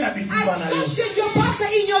 Associate your pastor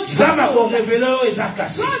in your trouble. God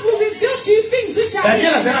will reveal to you things which are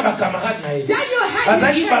hidden. Daniel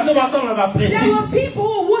had his friends. There were people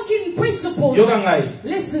who walk in principles.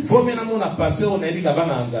 Listen to me.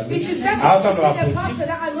 It is best to see the pastor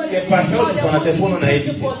that I know is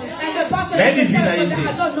principles. And the pastor I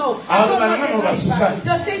don't know. I don't know.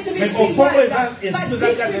 Just say to me, but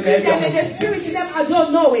the spirit in them, I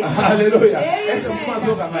don't know it. Hallelujah. Is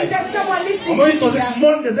there someone listening to me?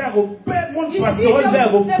 You see, the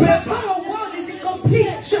pastoral world is in complete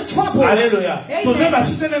trouble. Hallelujah. We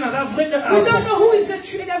don't know who is the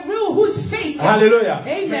real, who's fake. Hallelujah.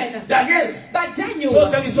 Amen. But Daniel,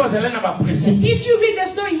 if you read the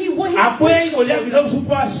story, he refused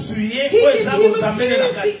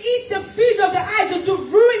to eat the food of the idol to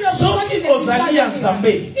ruin us. If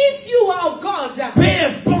you are of God,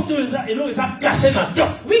 regardless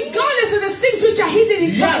of the things which are hidden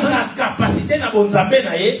in God,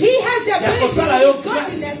 He has the ability of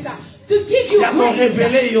godliness to give you grace,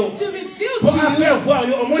 to reveal to you,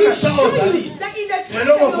 to show you that in the time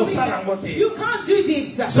that you can't do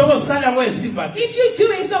this. If you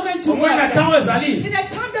do it, it's not going to work. In the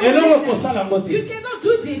time that you cannot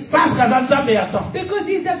do this because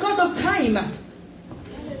He's the God of time.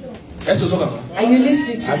 Are you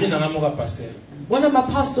listening to me? One of my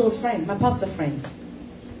pastor friends,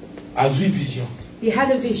 he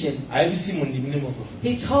had a vision.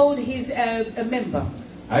 He told his a member.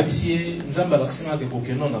 He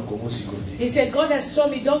said, God has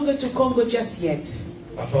told me don't go to Congo just yet.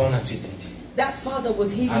 That father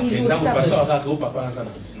was he was stubborn.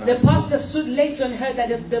 The pastor stood later and heard that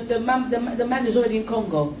the man is already in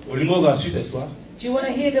Congo. Do you want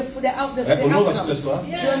to hear the outcome? Do you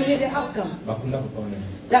want to hear the outcome?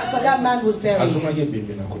 That man was buried.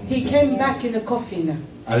 He came back in a coffin.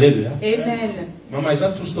 Hallelujah. Amen. Mama, is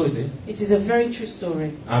that true story? It is a very true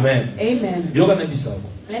story. Amen. Amen. Let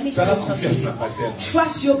me tell you something.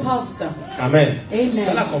 Trust your pastor. Amen.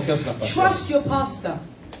 Amen. Trust your pastor.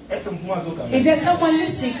 Is there someone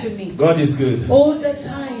listening to me? God is good. All the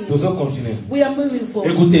time. We are moving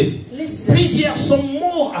forward. Écoutez. Listen. Plusieurs sont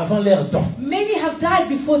morts avant leur temps. Many have died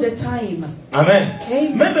before the time. Amen.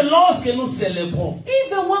 Amen. Même lorsque nous célébrons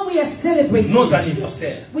even when we are celebrating nos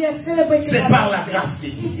anniversaires, we are celebrating. C'est par la grâce de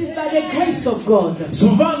Dieu. It is by the grace of God.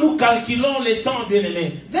 Souvent nous calculons le temps,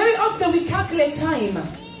 bien-aimé. Very often we calculate time.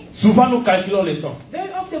 Souvent nous calculons le temps.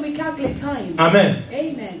 Very often we calculate time. Amen.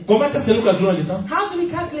 Amen. Comment est-ce que nous calculons le temps? How do we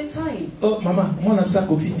calculate time? Oh, maman, moi on a ça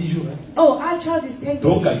comme 10 jours. Oh, our child is 10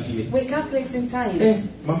 years. Calculer. We're calculating time. Eh,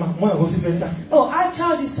 maman, moi on a 20 ans. Oh, our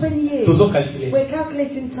child is 20 years. We're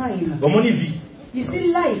calculating time. Dans mon vie. You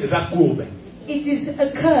see, life. C'est la courbe. It is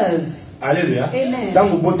a curve. Alléluia. Amen.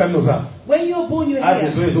 When you're born, you're here.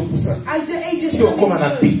 As the ages come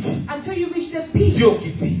until you reach the peak,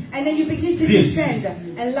 and then you begin to descend,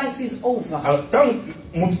 and life is over.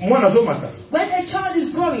 When a child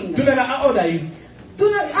is growing, how old are you?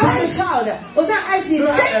 I'm a child. Was that actually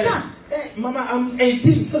Mama, I'm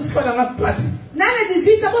 18. So it's party.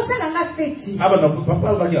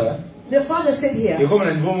 The father said here. It will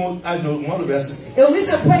reach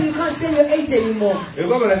a point you can't say your age anymore. You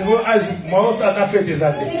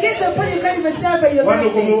get to a point you can't even celebrate your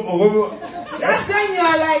birthday. That's when you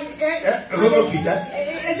are like, and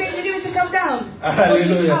then you need to come down.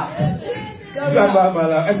 Hallelujah.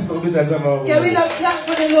 Can we not clap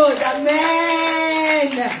for the Lord?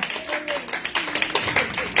 Amen.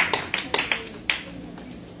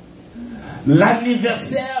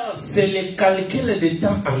 L'anniversaire, c'est le calcul de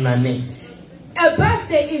temps en année. A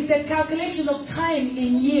birthday is the calculation of time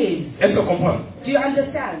in years. Est-ce que vous comprenez? Do you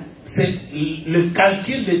understand? C'est le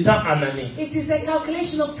calcul de temps en année. It is the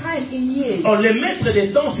calculation of time in years. Oh, le maître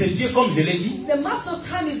des temps, c'est Dieu, comme je l'ai dit. The master of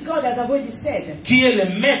time is God, as I've already said. Qui est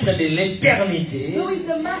le maître de l'éternité. Who is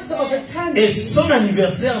the master of eternity. Et son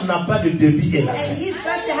anniversaire n'a pas de début et la fin. And his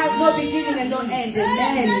birthday has no beginning and no end.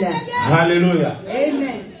 Amen. Hallelujah.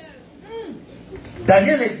 Amen.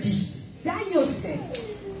 Daniel a dit. Daniel said.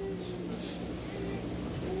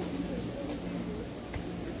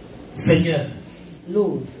 Seigneur,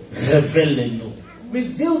 Lord, révèle-nous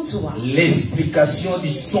reveal to us l'explication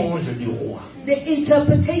du songe du roi. the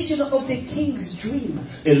interpretation of the king's dream.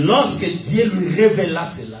 Et lorsque Dieu lui révéla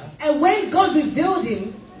cela, And when God revealed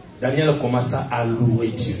him, Daniel commença à louer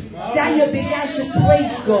Dieu. Daniel began to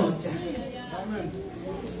praise God.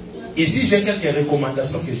 Ici, j'ai quelques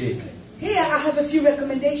recommandations que j'ai écrites. Here I have a few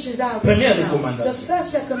recommendations that I'll Première put down. recommandation. The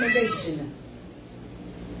first recommendation.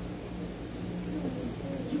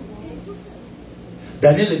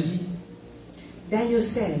 Daniel dit, Daniel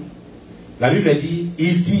said, la Bible dit,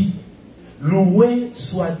 il dit, loué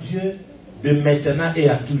soit Dieu de maintenant et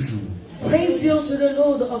à toujours. praise be unto the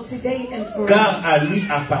Lord of today and forever. Car à lui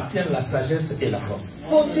appartiennent la sagesse et la force.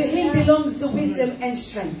 For to him belongs the wisdom and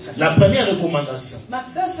strength. La première recommandation, My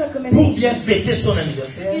first pour recommendation, bien fêter son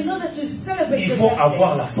anniversaire, in order to celebrate il your faut birthday,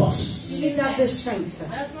 avoir la force. you need to have the strength.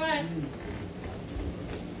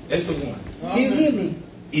 Est-ce que vous m'entendez? Do you hear me?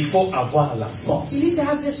 Il faut avoir la force. You need to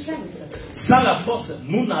have the strength. Sans la force,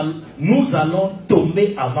 nous allons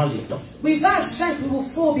tomber avant les temps. Without strength, we will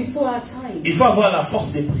fall before our time. Il faut avoir la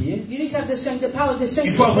force de prier. You need to have the strength, the power, the strength.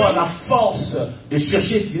 Il faut to avoir pray. la force de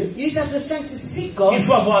chercher Dieu. You need to have the strength to seek God. Il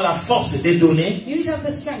faut avoir la force de donner. You need to have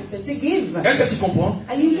the strength to give. Est-ce que tu comprends?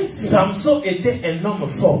 Are you listening? Samson était un homme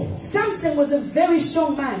fort. Samson was a very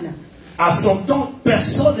strong man. À son temps,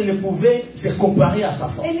 personne ne pouvait se comparer à sa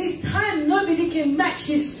force. In his time, nobody can match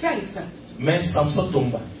his strength. Mais Samson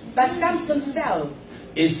tomba. But Samson fell,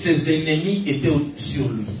 Et ses ennemis étaient sur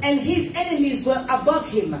lui. and his enemies were above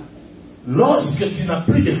him. Lorsque tu n'as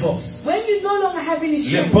plus de force, When you no longer have any les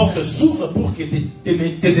strength, portes s'ouvrent pour que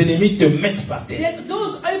tes ennemis te mettent par terre. the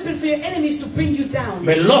doors open for your enemies to bring you down.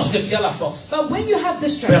 Mais lorsque tu as la force, But when you have the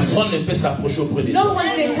strength, personne ne peut s'approcher auprès de no toi.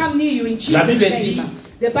 one can come near you in La Jesus' Bible dit, name.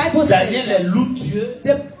 The Bible Daniel says loue Dieu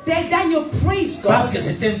Daniel praised parce God que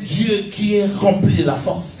c'est un Dieu qui est rempli de la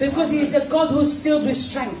force. because he is a God who's filled with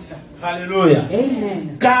strength. Alléluia.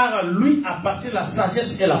 Amen. Car lui appartient la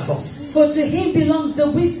sagesse et la force. For to him belongs the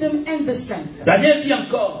wisdom and the strength. Daniel dit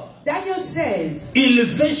encore, Daniel says, il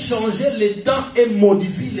fait changer les temps et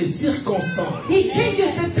modifie les circonstances. he changes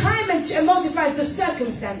the time and modifies the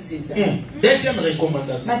circumstances. Deuxième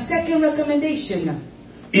recommandation. My second recommendation,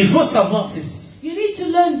 Il faut savoir ceci. you need to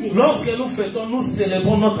learn this. Lorsque nous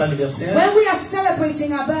célébrons notre anniversaire, When we are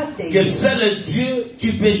celebrating our que birthday, seul Dieu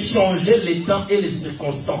qui peut changer les temps et les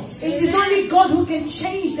circonstances. it is only God who can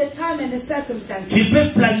change the time and the circumstances. Tu peux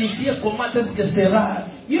planifier comment est-ce que sera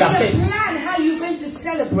You ta can fête. plan how you're going to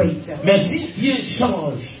celebrate. Mais si Dieu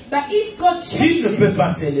change, But if God tu ne peux changes, pas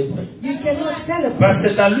célébrer. you cannot celebrate. Parce que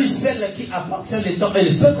c'est à lui seul qui appartient les temps et les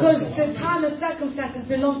Because circonstances. the time and circumstances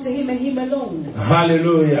belong to him and him alone.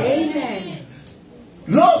 Alléluia. Amen.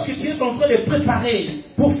 Lorsque tu es en train de préparer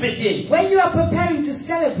pour fêter, When you are preparing to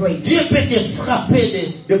celebrate, Dieu peut te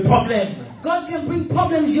frapper de problèmes. God can bring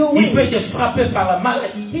problems your Il peut way. te frapper par la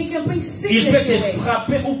maladie. He can bring Il peut sickness te your way.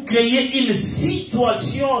 frapper ou créer une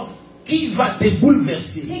situation qui va te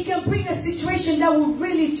bouleverser. He can bring a situation that will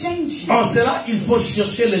really change you. En cela, il faut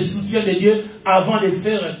chercher le soutien de Dieu avant de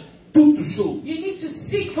faire toute chose. You need to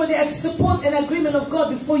seek for the support and agreement of God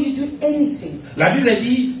before you do anything. La Bible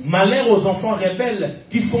dit, malheur aux enfants rebelles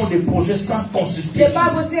qui font des projets sans consulter The Dieu.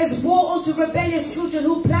 Bible says, woe unto rebellious children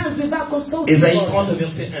who plans without consulting Ésaïe God. 30,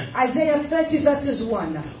 verset 1. Isaiah 30 verses 1.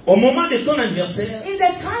 Au moment de ton anniversaire, In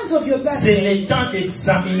the times of your c'est birthday, le temps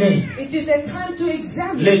d'examiner it is the time to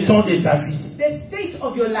examine le temps de ta vie the state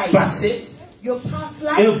of your life, passée your past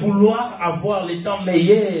et life, vouloir avoir le temps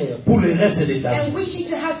meilleur pour le reste de ta vie. and wishing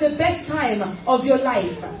to have the best time of your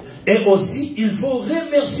life. Et aussi, il faut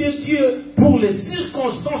remercier Dieu pour les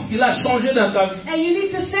circonstances qu'il a changées dans ta vie. And you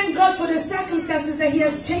need to thank God for the circumstances that He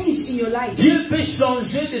has changed in your life. Dieu peut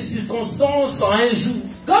changer des circonstances en un jour.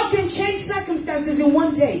 God can change circumstances in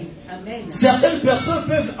one day. Amen. Certaines personnes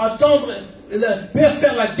peuvent attendre, peuvent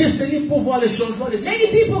faire la décennie pour voir les changements des Many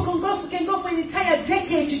circonstances. people can go for an entire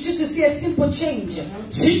decade just to see a simple change.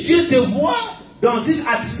 Si Dieu te voit dans une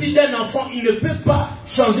attitude d'un enfant, il ne peut pas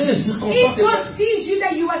changer les circonstances If de ta God vie. sees you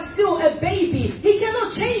that you are still a baby, He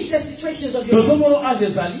cannot change the situations of your Nous life. sommes à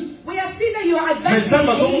Jézali. We are seeing that you are Mais advancing ça,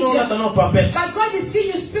 nous in sommes age, dans papette. but God is still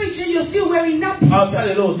you spiritually. You're still wearing nappies. Ah, ça,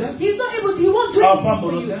 c'est l'autre. He's not able to. He won't do Ah, anything pas for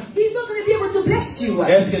pour you. l'autre. He's not going to be able to bless you.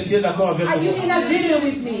 Est-ce que tu es d'accord avec Are you moi? in agreement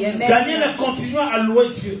with me? Amen. Daniel a continué à louer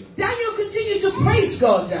Dieu. Daniel continued to praise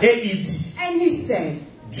God, Et il dit, and he said,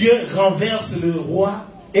 Dieu renverse le roi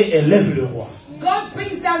et élève le roi. God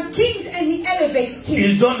brings down kings and He elevates kings.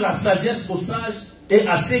 Il donne la sagesse aux sages Et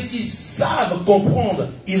à ceux qui savent comprendre,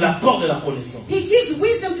 il accorde la connaissance. He gives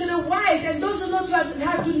wisdom to the wise, and those who know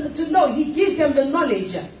how to know, he gives them the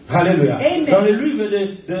knowledge. Alléluia. Amen. Dans le livre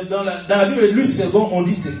dans la Bible de Louis II, on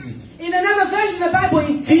dit ceci. In another version of the Bible, it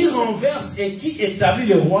Qui says, renverse et qui établit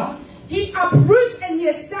le roi, he uproots and he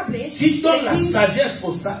establishes. qui donne la sagesse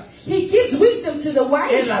aux sages, He gives wisdom to the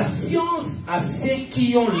et la wise, science à ceux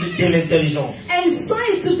qui ont de l'intelligence. and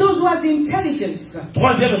science to those who have the intelligence.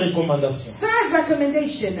 Troisième recommandation. Third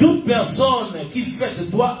recommendation. Toute personne qui fête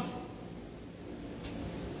doit,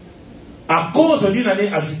 à cause d'une année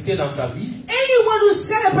ajoutée dans sa vie, Anyone who's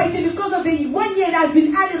celebrating because of the 1 year that has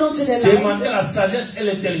been added onto their demander life, la sagesse et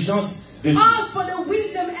l'intelligence de Dieu. ask for the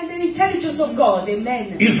wisdom and the intelligence of God.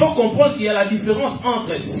 Amen. Il faut comprendre qu'il y a la différence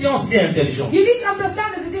entre science et intelligence. You need to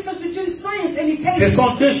understand there's a difference between science and Ce intelligence.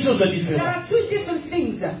 sont deux choses There différentes. are two different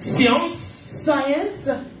things. Science, Science,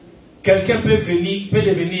 quelqu'un peut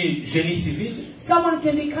devenir génie civil. someone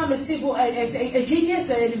can become a genius,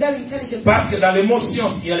 a very intelligent Parce person. que dans le mot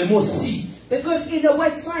science, il y a le mot si, Because in the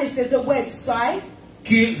word science, there's the word sci,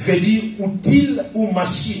 qui veut dire utile ou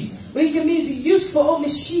machine. which means useful or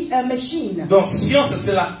machine. Donc science,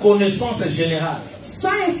 c'est la connaissance générale.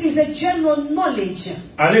 Science is a general knowledge.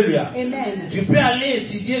 Alléluia. Amen. Tu peux aller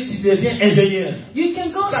étudier, tu deviens ingénieur. You can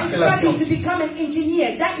go Ça, and c'est la study science. to become an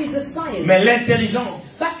engineer. That is a science. Mais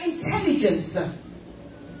l'intelligence, But intelligence,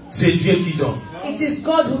 c'est Dieu qui donne. it is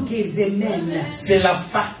God who gives. Amen. C'est la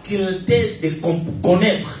faculté de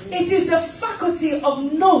connaître. It is the faculty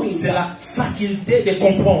of knowing. C'est la faculté de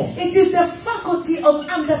comprendre. It is the faculty of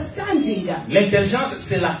understanding. L'intelligence,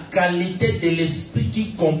 c'est la qualité de l'esprit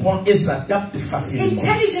qui comprend et s'adapte facilement.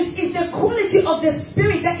 Intelligence is the quality of the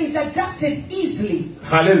spirit that is adapted easily.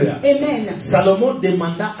 Alléluia. Amen. Salomon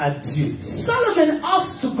demanda à Dieu Solomon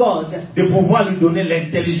asked to God de pouvoir lui donner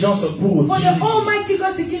l'intelligence pour for the diriger. Almighty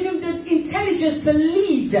God to give him the intelligence to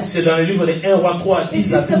lead. C'est dans le livre de 1 Roi 3, It 10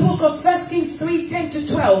 is à the 12. book of 1 Kings 3, 10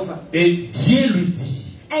 to 12. Et Dieu lui dit,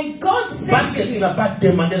 And God said parce to que tu him, n'as pas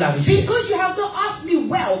demandé la richesse, because you have not asked me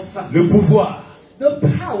wealth, le pouvoir, the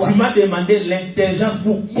power, tu m'as demandé l'intelligence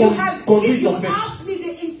pour you have, if conduire you ton peuple. asked me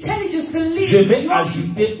the intelligence to lead, Je vais your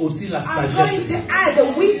ajouter aussi la I'm going sagesse. to add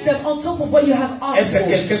the wisdom on top of what you have Est-ce asked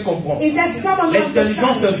que for. quelqu'un comprend? Is that someone who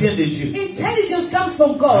L'intelligence understands? vient de Dieu. Intelligence comes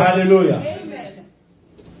from God. Alléluia. Amen.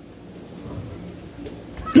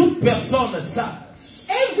 Toute personne sage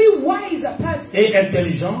Every wise person et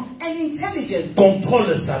intelligent and intelligent,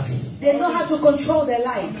 contrôle sa vie. they know how to control their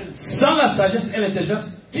life. Sans la sagesse et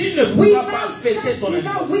l'intelligence, tu ne pourras pas fêter ton Without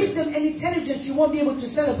anniversaire. wisdom and intelligence, you won't be able to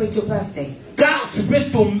celebrate your birthday. Car tu peux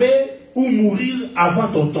tomber ou mourir avant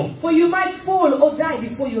ton temps. For you might fall or die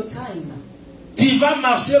before your time. Tu vas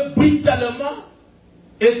marcher brutalement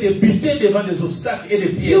et te buter devant des obstacles et des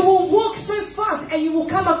You pièges will walk so fast and you will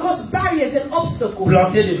come across barriers and obstacles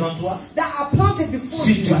plantés devant toi that are planted before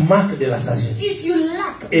si tu you. manques de la sagesse. If you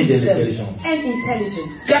lack Et de wisdom l'intelligence. and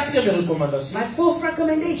intelligence. Quatrième recommandation. My fourth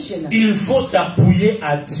recommendation. Il faut t'appuyer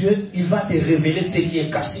à Dieu. Il va te révéler ce qui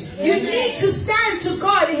est caché. You need to stand to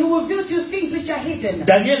God and He will reveal to you things which are hidden.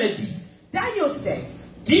 Daniel dit, Daniel said,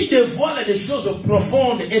 tu dévoiles des choses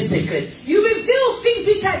profondes et secrètes. you reveal things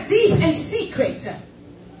which are deep and secret.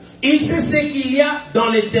 Il sait ce qu'il y a dans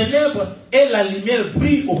les ténèbres et la lumière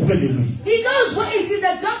brille auprès de lui. He knows what is in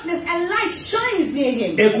the darkness and light shines near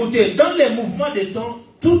him. Écoutez, dans les mouvements des temps,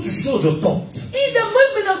 toute chose compte. In the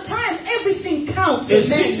movement of time, everything counts. Et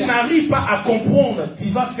si tu Amen. n'arrives pas à comprendre, tu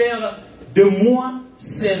vas faire de mois,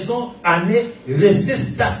 saisons, années, rester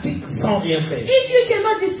statique sans rien faire. If you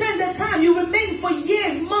cannot discern the time, you remain for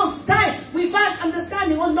years, months, time without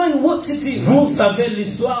understanding or knowing what to do. Vous savez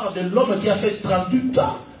l'histoire de l'homme qui a fait 38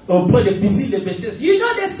 ans auprès des piscines de Bethesda. You know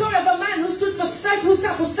the story of a man who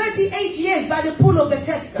sat for 38 years by the pool of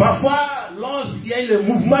Bethesda. Parfois, lorsqu'il y a eu le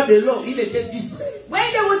mouvement de l'eau, il était distrait. When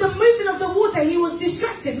there was the movement of the water, he was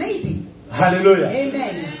distracted, maybe. Alléluia.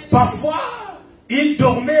 Amen. Parfois, il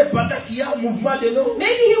dormait pendant qu'il y a un mouvement de l'eau.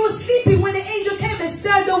 Maybe he was sleeping when the angel came and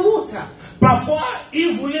stirred the water. Parfois,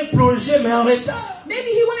 il voulait plonger, mais en retard. Maybe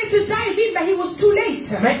he wanted to dive in, but he was too late.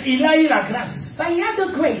 Mais il a eu la grâce But he had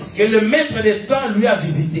the grace que le maître des temps lui a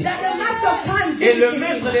visité. that the master of time Et le visited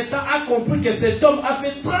maître him. des temps a compris que cet homme a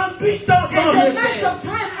fait 38 ans sans And rien the master faire. of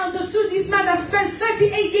time understood this man has spent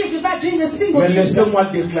 38 years without doing a single Mais thing. laissez-moi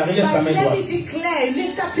déclarer, laisse ta But main let droite. me declare,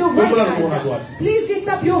 lift up your Lève right la main à hand. droite. Please lift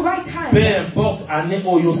up your right Peu hand. importe année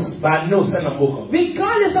oyo, année au sein de Mboka.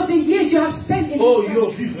 Regardless of the years you have spent in Oh, this yo,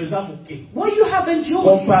 country, vivre ça mouké. what you have enjoyed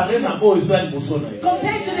Comparé is na oh, ils ont besoin.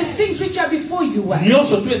 compared to the things which are before you. Nyo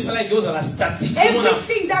surtout ça là qui est la statique.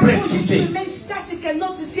 Everything that causes you to remain static and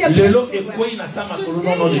not to see a breakthrough. Today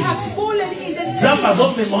he has fallen in the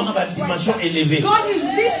dimension élevée. God is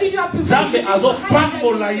lifting you up.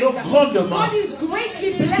 God is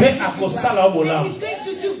greatly blessing you. And he's going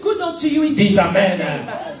to do good unto you in Jesus' name.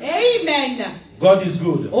 Amen. God is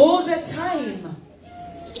good. All the time.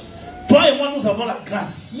 Toi et moi, nous avons la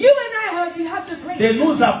grâce You and I have the grace de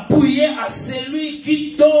nous appuyer à celui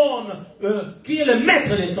qui donne, qui est le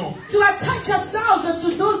maître des temps. to attach ourselves to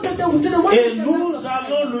the one. Et nous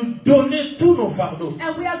allons lui donner tous nos fardeaux.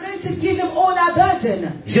 And we are going to give him all our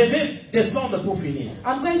burden. Je vais descendre pour finir.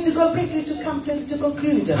 I'm going to go quickly to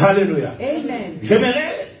conclude. Alléluia. Amen.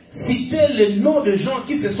 J'aimerais citer les noms de gens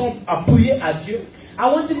qui se sont appuyés à Dieu.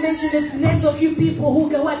 I want to mention the names of few people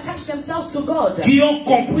who attach themselves to God. Qui ont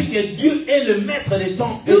compris que Dieu est le maître des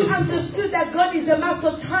temps. Who understood that God is the master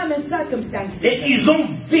of time and circumstances. Et ils ont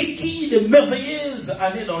vécu de merveilleuses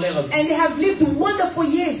années dans leur vie. And they have lived wonderful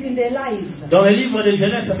years in their lives. Dans le livre de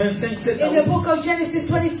Genèse 25, 7 à 8. In the book of Genesis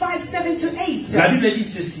 25, 7 to 8. La Bible dit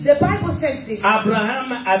ceci. The Bible says this.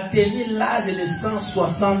 Abraham atteignit l'âge de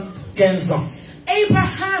 175 ans.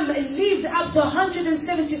 Abraham lived up to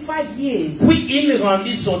 175 years. Puis il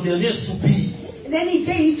rendit son dernier soupir. And then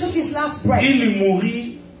he took his last breath. Il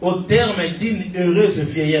mourut au terme d'une heureuse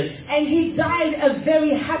vieillesse. And he died a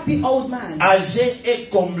very happy old man. Âgé et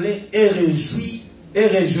comblé et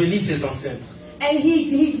réjoui ses ancêtres. And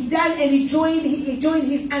he died and he joined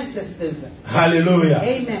his ancestors. Hallelujah.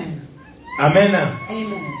 Amen. Amen.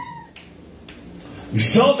 Amen.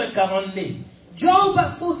 Job 42. Job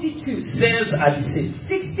 42. 16 à 17.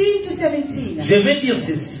 16 to 17. Je vais dire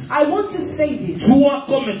ceci. I want to say this. Toi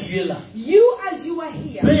comme tu es là. You as you are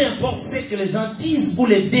here. Peu importe ce que les gens disent ou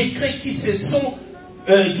les décrets qui se sont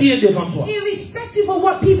qui est devant toi. Irrespective of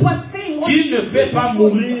what people are saying. Tu ne peux pas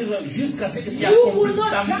mourir jusqu'à ce que tu accomplisses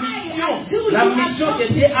ta mission. La mission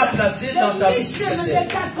que Dieu a placée dans ta vie sur cette terre.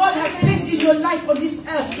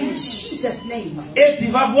 Et tu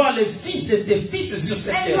vas voir les fils de tes fils sur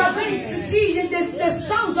cette terre.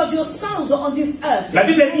 La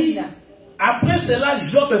Bible dit, après cela,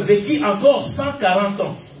 Job vécut encore 140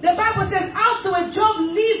 ans. The Bible says afterward Job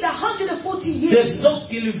lived 140 years. De sorte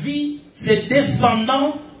qu'il vit ses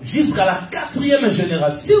descendants jusqu'à la 4e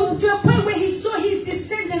génération. To a point where he saw his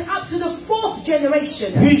descendant up to the 4th generation.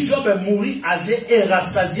 Puis Job mourut âgé et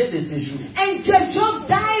rassasié de ses jours. And Job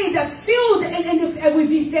died filled with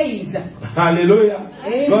his days. Hallelujah.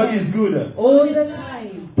 Amen. God is good. All the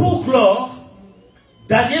time. Pour clore,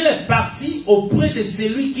 Daniel est parti auprès de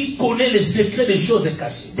celui qui connaît les secrets des choses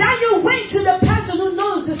cachées. Daniel went to the person who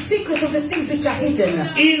knows the secret of the things which are hidden.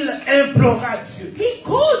 Il implora Dieu. He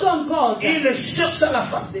called on God. Il chercha la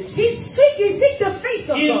face de Dieu. He seek the face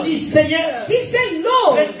of Il God. dit, Seigneur, he said,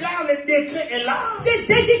 Lord, regarde, le décret est là. The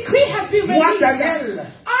decree has been released. Moi, Daniel,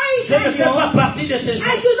 je ne fais pas partie de ces gens.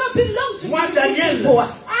 I do not belong to Moi, these Daniel, people.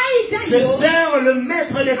 Daniel, je sers le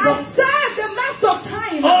maître des temps. I serve the master of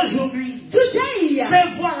time. Aujourd'hui, today, fais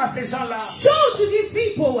voir à ces gens-là show to these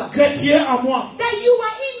people que tu es en moi. That you are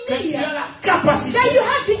in Que me. tu as la capacité that you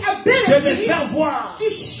have the ability de me faire voir to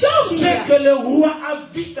show me ce que le roi a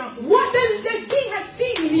vu dans son what the king has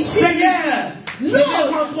seen in his Seigneur, je vais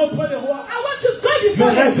rentrer auprès du roi. I want to go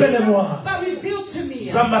before Mais révèle-moi. but reveal to me.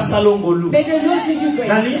 Zamba salongolu. May the Lord give you grace.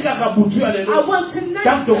 I want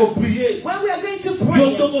tonight when we are going to pray.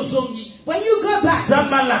 When you go back, for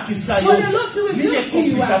the Lord to reveal to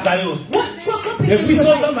you what your company is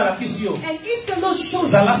like. And if the Lord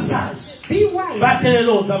shows you, be wise.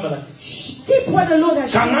 Keep what the Lord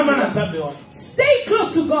has shown you. Stay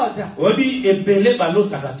close to God.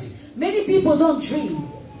 Many people don't dream.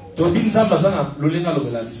 We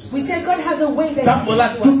say God has a way that He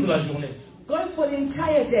does. Going for the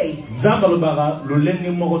entire day.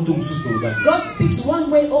 God speaks one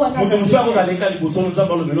way or another. There's someone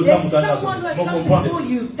before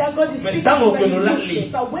you that God is speaking to.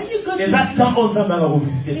 But when you go to sleep,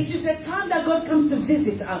 it is the time that God comes to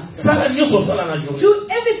visit us. Do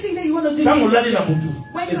everything that you want to do. When you're sleeping at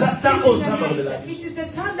night, it is the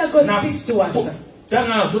time that God speaks to us.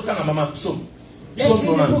 Let's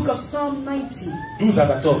read the book of Psalm 90.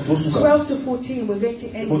 12 to 14. We're going to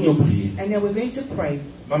end it. And then we're going to pray.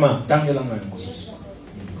 Mama,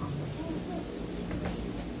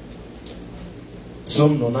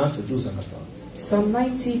 Psalm 90, 12 à 14. Psalm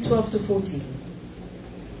 90, 12 to 14.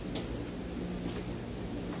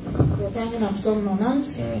 We're talking of Psalm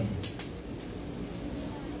 90.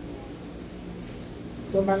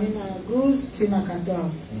 Tobalina 12, Tina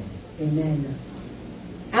 14. Amen.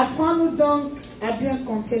 Apprends-nous donc a bien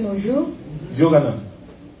compté nos jours.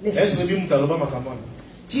 Listen.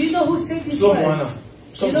 Do you know who said these words?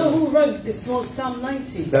 Do you know who wrote this Psalm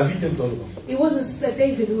 90? It wasn't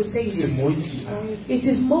David who was saying this. It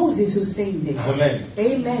is Moses who's saying this. Amen.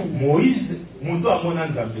 Amen.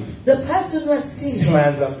 The person who has seen,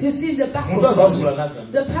 you see the back of God.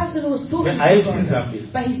 The person who was talking to God,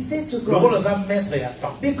 but he said to God,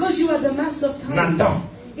 because you are the master of time,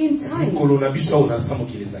 in time,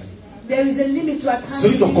 there is a limit to our time.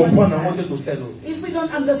 If we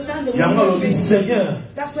don't understand it,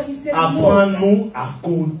 that's why he said, apprends-nous à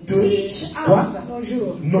compter teach us nos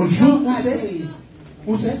jours.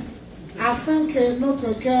 Où c'est? Afin que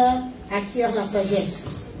notre cœur acquiert la sagesse.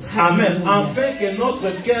 Amen. Afin que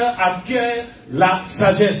notre cœur acquiert la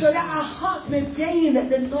sagesse. So that our hearts may gain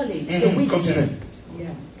the knowledge, the wisdom. Continue.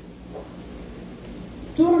 Yeah.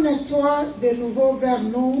 Tourne-toi de nouveau vers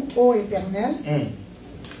nous, ô Éternel.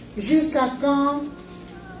 Jusqu'à quand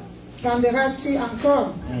tendras-tu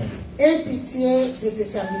encore? Aie pitié de tes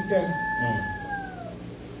serviteurs.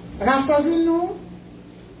 Rassasie-nous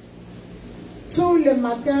tous les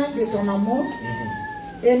matins de ton amour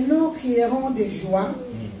et nous crierons de joie,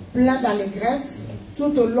 plein d'allégresse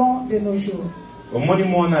tout au long de nos jours.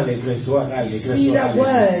 See that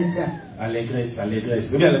word. Allégresse,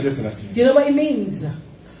 allégresse. Allégresse, you know what it means?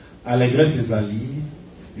 Allégresse, c'est ali,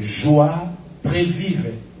 joie très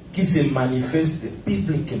vive qui se manifeste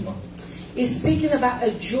publiquement. It's speaking about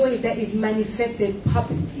a joy that is manifested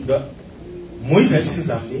publicly.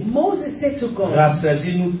 Moses said to God,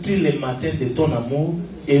 rassasie-nous tous les matins de ton amour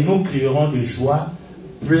et nous crierons de joie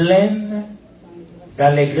pleine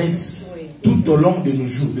d'allégresse tout au long de nos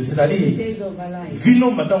jours. C'est-à-dire,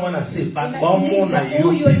 vino matin on a c'est pas bon na yo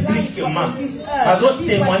publiquement. Parce que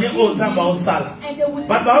témoigner aux amba au sala.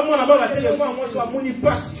 Parce que moi na ba télé moi so amoni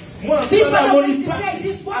passe. Moi na amoni passe.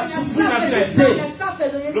 A souffrir na vie.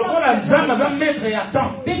 Le rôle nzamba za mettre et attend.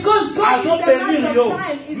 Because God is the man of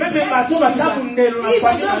time. Même bato ba chaku ndelo na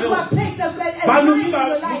famille na yo. Ba nous ba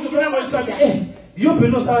yo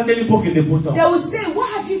peno sala ndeli pour que de pourtant. They will say, what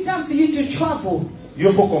have you done for you to travel? Il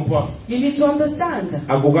faut comprendre. You need to understand.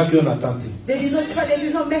 They did not try, they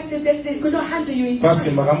did not mess, they could not handle you in time.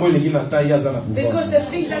 Because the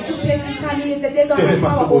things that took place in time, they don't have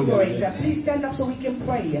power over it. Please stand up so we can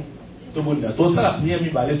pray. We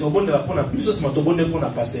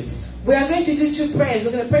are going to do two prayers.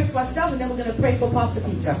 We're going to pray for ourselves and then we're going to pray for Pastor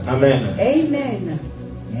Peter. Amen. Amen.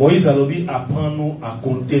 Moïse alobi apprends-nous à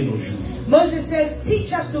compter nos jours. Moses said,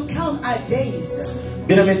 teach us to count our days.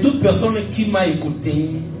 Bien aimé, toute personne qui m'a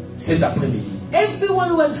écouté cet après-midi, everyone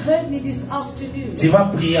who has heard me this afternoon, tu vas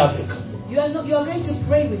prier avec moi. You are going to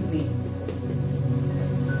pray with me.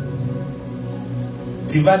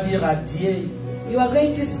 Tu vas dire à Dieu, you are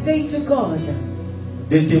going to say to God,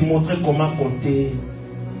 de te montrer comment compter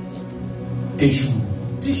tes jours.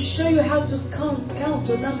 To show you how to count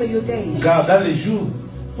or number your days. Car dans les jours,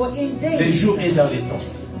 for in days, les jours est dans les temps.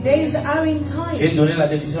 Days are in time. J'ai donné la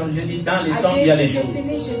définition, j'ai dit dans les temps il y a les jours.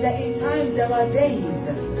 Definition that in times there are days.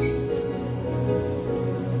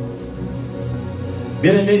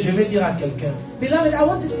 Bien aimé, je vais dire à quelqu'un. Beloved, I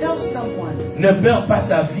want to tell someone. Ne perds pas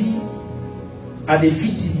ta vie à des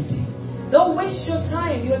futilités. Don't waste your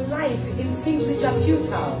time, your life in things which are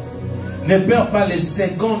futile. Ne perds pas les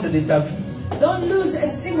secondes de ta vie. Don't lose a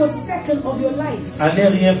single second of your life. À ne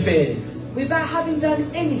rien faire. Without having done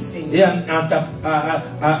anything. Et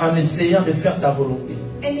en essayant de faire ta volonté.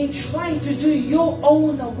 And in trying to do your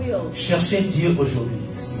own will. Cherchez Dieu aujourd'hui.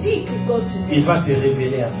 Seek God today. Il va se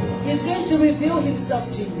révéler à toi. He's going to reveal himself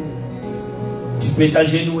to you. Tu peux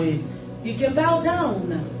t'agenouiller. You can bow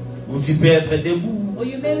down. Ou tu peux être debout. Or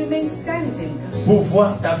you may remain standing. Pour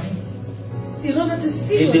voir ta vie. In order to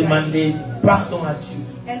see et your demander pardon à Dieu.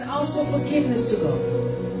 And ask for forgiveness to God.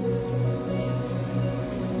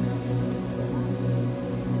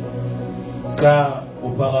 Car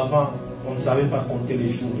auparavant, on ne savait pas compter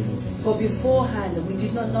les jours de nos vies. For beforehand, we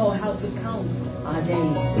did not know how to count our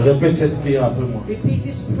days. Répète cette prière après moi. Repeat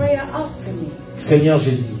this prayer after me. Seigneur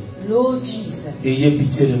Jésus. Lord Jesus. Ayez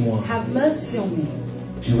pitié de moi. Have mercy on me.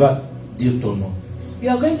 Tu vas dire ton nom.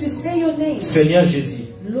 You are going to say your name. Seigneur Jésus.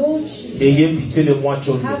 Lord Jesus. Ayez pitié de moi,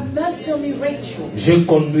 Tshondo. Have mercy on me, Rachel. J'ai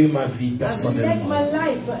conduit ma vie I've led personnellement. my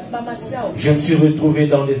life by myself. Je me suis retrouvé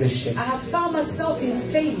dans des échecs. I have found myself in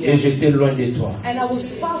failure. Et j'étais loin de toi. And I was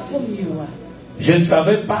far from you. Je ne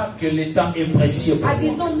savais pas que le temps est précieux pour I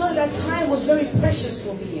did moi. not know that time was very precious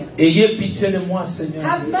for me. Ayez pitié de moi, Seigneur.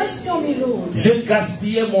 Have mercy on me, Lord. J'ai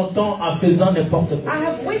gaspillé mon temps en faisant n'importe quoi. I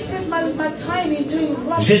have wasted my time in doing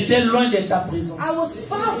rubbish. J'étais loin de ta présence. I was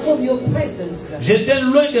far from your presence. J'étais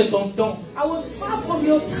loin de ton temps. I was far from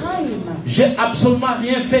your time. J'ai absolument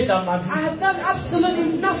rien fait dans ma vie. I have done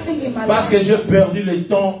absolutely nothing in my Parce life. que j'ai perdu le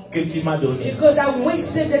temps que tu m'as donné. Because I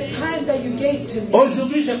wasted the time that you gave to me.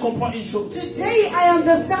 Aujourd'hui, je comprends une chose. Today I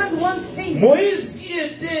understand one thing. Moïse qui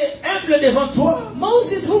était humble devant toi,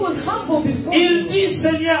 Moses, who was humble before il you, dit,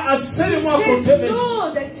 Seigneur, enseigne-moi à says, compter mes jours.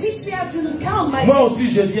 Lord, teach me how to count my Moi days. aussi,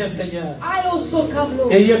 je viens, Seigneur. I also come,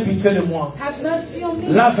 Lord. Ayez pitié de moi. Have mercy on me.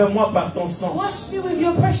 Lave-moi par ton sang. Wash me with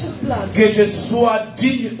your precious blood. Que je sois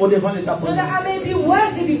digne au devant de ta So that présence. I may be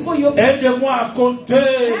worthy before your presence. Aide-moi à compter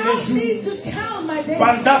mes Help me jours. to count my days.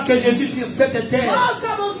 Pendant que je suis sur cette terre. Whilst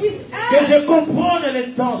I'm on this Que earth. je comprenne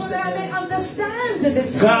le temps, So that I may Seigneur. understand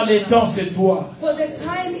the Car time. le temps, c'est toi. For the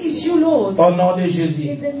time is you, Lord. Au nom de Jésus.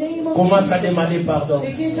 In the name of Commence à Jesus. demander pardon.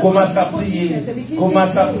 Begin to Commence à ask for prier. forgiveness. Begin to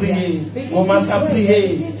Commence à pray. prier. Begin Commence to à pray. prier.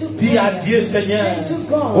 Begin to Dis à pray. Dieu, Seigneur, Say to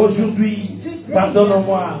God, aujourd'hui, today,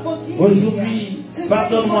 pardonne-moi. forgive me. Aujourd'hui, Today,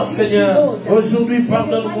 pardonne-moi, forgive me, Seigneur. Lord. Aujourd'hui, In the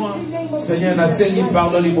pardonne-moi. mighty name of Seigneur, Jesus n'enseigne Christ.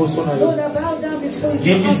 pardon les bossons. Lord, I bow down before you.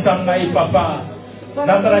 Demi sangai papa.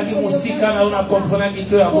 Nazaraki musika na una comprendre qui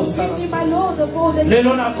te a bossana. Forgive me, my Lord, of all the Les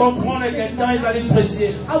non à comprendre que le temps est allé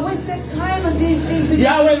précieux. I wasted time on doing things with you.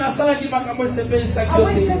 Yahweh nasalaki makambo sepe I sakiote.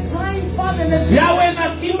 wasted time, Father, in the Yahweh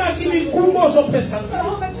nakima kimi kumbo zo pesanga.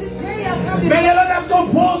 Jehovah, today I come Mais before les non à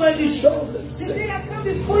comprendre les choses. Today I come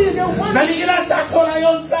before you, the one Na lingila takola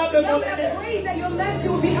yon sabe now mo. I pray that your mercy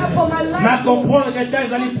will be upon my life. Na comprendre que le temps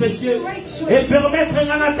est allé précieux. Et permettre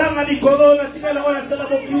ngana tanga mikolo na tika la wana sala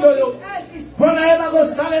bokilo yo. Pona eba go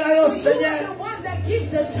sale la yo You are Seigneur. the one that gives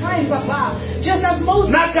the time, Papa. Just as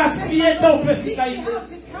Moses Na gaspiller ton teach me pesikaite. how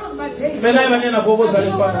to count my days. Mais là il va nena kogo I sale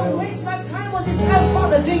don't pa want to na yo. waste my time on this earth,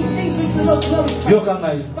 Father, doing things which will not glorify Yo you.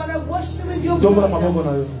 kangai. Father, wash me with your Tomba maboko blood.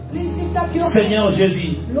 na yo. Please lift up your Seigneur hands.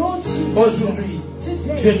 Jésus, Lord Jesus, aujourd'hui,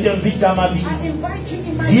 today, je t'invite dans ma vie. I invite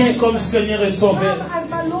you in my Viens life. comme Seigneur et Sauveur. Come as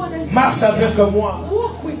my Lord and Marche Savior. avec moi.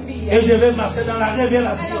 Walk with me. Et je vais marcher dans la And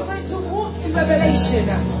révélation I'm going to walk in revelation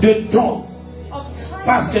de temps. of time.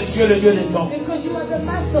 Parce que tu es le Dieu de temps. Because you are the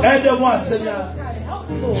master of Aide-moi, time. Seigneur. Help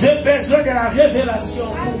me, Lord. J'ai besoin de la révélation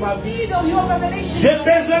I pour ma vie. need of your revelation. J'ai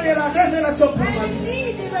besoin de la révélation pour ma I vie.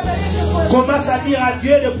 need the revelation for Commence à dire à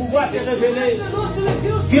Dieu de pouvoir te révéler. the Lord to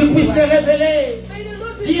reveal to Qu'il you. puisse te révéler. May the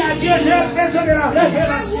Lord Dis à reveal Dieu, to you. j'ai besoin de la I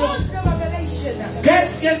révélation. want the revelation.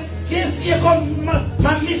 Qu'est-ce qui est comme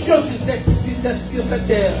ma mission sur cette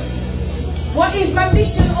terre? What is my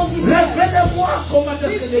mission on this earth? Révèle-moi comment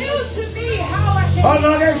est-ce que je Reveal to me how I can. Au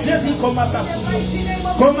nom de Jésus, commence à In the prier. mighty name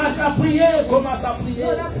of Commence à prier, commence à prier.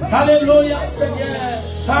 Alléluia, Seigneur.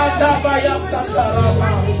 Adabaya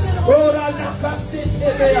sakaraba. Ora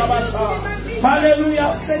nakasete yabasa.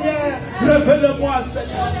 Alléluia, Seigneur. Révèle-moi,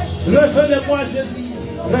 Seigneur. Révèle-moi, Jésus.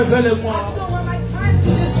 Révèle-moi. I don't want my time to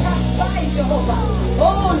just pass by, Jehovah.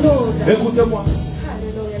 Oh Lord. Écoute-moi.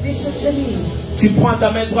 Hallelujah. Listen to me. Tu prends ta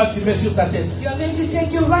main droite, tu mets sur ta tête. You are going to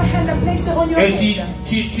take your right hand and place it on your Et head.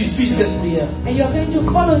 tu suis cette prière. And you are going to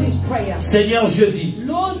follow this prayer. Seigneur Jésus,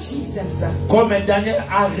 Lord Jesus, comme Daniel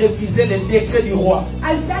a refusé le décret du roi,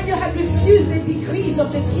 as Daniel had refused the decrees of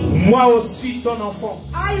the king, moi aussi ton enfant,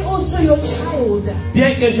 I also your child.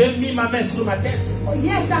 bien que j'ai mis ma main sur ma tête, Oh,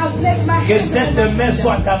 yes, I have placed my que hand cette on my main head.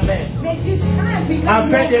 soit ta main, May this hand become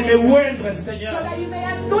afin your de me hand, oindre, so Seigneur, that you may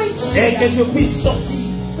anoint et que me, je puisse sortir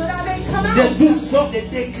so that I may come de out toutes sortes de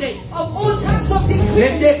décrets, of all types of les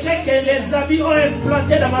decrees. décrets que les amis ont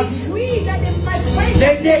implantés dans ma vie, Decree that is my friend,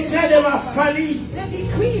 les décrets de ma famille, the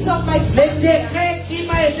decrees of my les family, décrets qui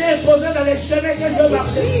m'ont été imposés dans les chemins que je the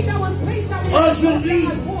marchais. decree that was placed on me Aujourd'hui,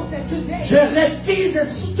 that I walked, and today Je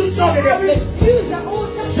refuse toutes sortes de I décrets. refuse that all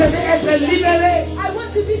types Je of vais être decrees. libéré. I want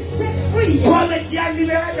to be set free. Comme tu as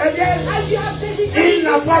libéré Daniel, As you have il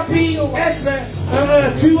n'a pas pu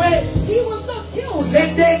être tué. He was not killed.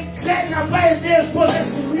 Le décret n'a pas été imposé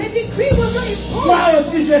sur lui. The decree was not imposed. Moi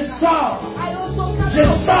aussi, je sors. I also come Je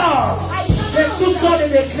out. sors I come de out toutes sortes de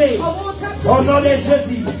décrets. of all types Au of nom de decrees.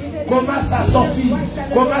 Jésus, commence à sortir.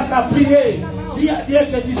 Commence à prier. Dis à Dieu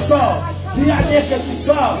que tu sors. Dis à Dieu que tu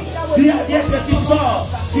sors. Dis à Dieu que tu sors.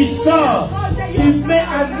 Tu sors. Tu mets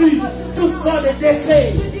à nu toutes sortes de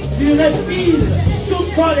décrets. Tu refuses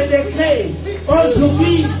toutes sortes de décrets.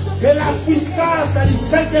 Aujourd'hui, que la puissance du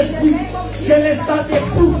Saint-Esprit, que le sang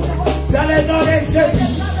découvre dans le nom de Jésus.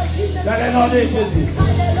 Dans le nom de Jésus.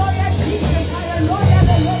 Hallelujah, Jesus. Hallelujah,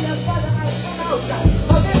 hallelujah. Father, I come out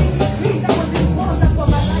of every decree that was imposed upon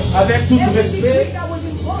my life. Avec tout Every respect, decree that was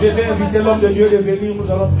imposed Je vais inviter l'homme de Dieu de venir,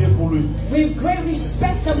 nous allons prier pour lui. With great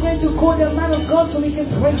respect, I'm going to call the man of God so we can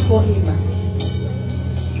pray for him.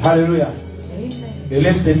 Alléluia. Amen.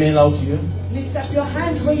 Élève tes mains là où tu es. Lift up your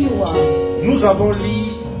hands where you are. Nous avons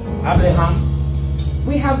lu Abraham,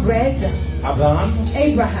 We have read Abraham,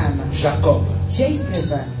 Abraham, Jacob.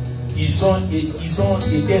 Jacob. Ils ont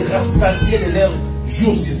été rassasiés de leurs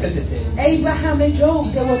jours sur cette terre. Abraham and Job,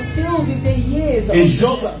 they were filled with their years. Et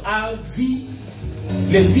Job a vu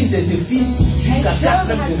les fils de tes fils jusqu'à And la Job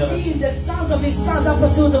 4e has génération. seen the sons of his sons up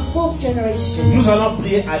until the 4th generation. Nous allons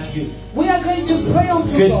prier à Dieu. We are going to pray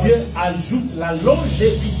unto Que God. Dieu ajoute la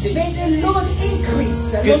longévité. May the Lord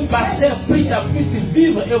increase. Que Pasteur Peter puisse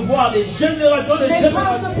vivre et voir les générations de May générations.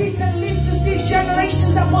 Pastor Peter live to see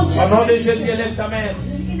generations upon Au nom de generations. Jésus, élève ta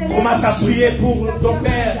main. Commence à prier pour ton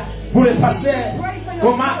Père, pour les pasteurs.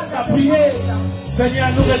 Commence à prier. Seigneur,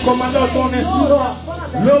 nous recommandons ton instrument.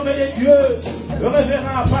 L'homme de Dieu, le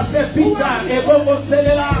révérend Pasteur Peter et Bobo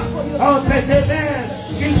Tselela, entre tes mains,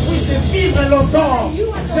 qu'il puisse vivre longtemps.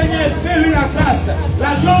 Seigneur, fais-lui la grâce.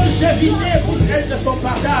 La longévité puisse être son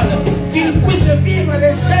partage. Qu'il puisse vivre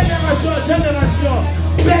de génération en génération.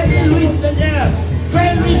 Bénis-lui, Seigneur.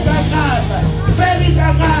 Fais-lui sa grâce. Fais-lui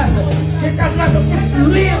ta grâce. Que ta grâce puisse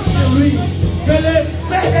luire sur lui. Que le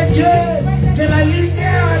feu de Dieu, que la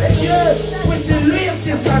lumière de Dieu puisse luire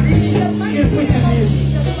sur sa vie. Qu'il puisse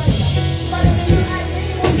vivre.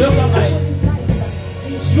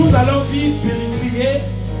 Nous allons vivre et prier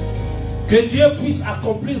que Dieu puisse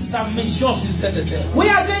accomplir sa mission sur cette terre. We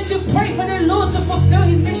are going to pray for the Lord to fulfill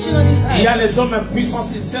his mission on this earth. Il y a les hommes puissants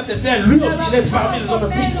sur cette terre. Lui aussi, il est parmi les hommes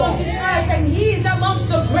puissants. And he is amongst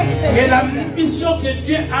the greatest. Que la mission que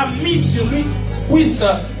Dieu a mise sur lui puisse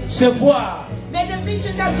se voir. May the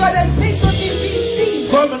mission that God has placed on him be seen.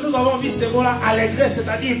 Comme nous avons vu ces mots-là à l'église,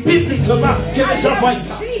 c'est-à-dire bibliquement, que les gens voient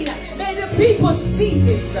ça. May the people see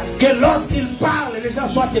this. Que lorsqu'il parle, les gens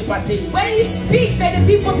soient épatés. When he speaks, may the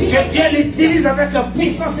people be Que Dieu l'utilise avec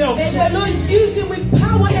puissance et may onction. the Lord use him with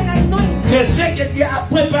power and anointing. Que ce que Dieu a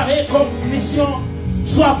préparé comme mission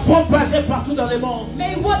soit propagé partout dans le monde.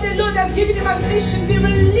 May what the Lord has given him as mission be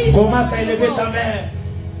released. Commence à élever ta main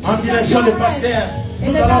en direction du pasteur.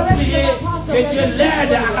 Nous allons prier que Dieu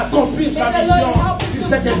l'aide à accomplir sa mission sur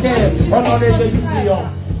cette terre. Au nom de Jésus, prions.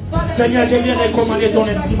 Seigneur, je viens recommander ton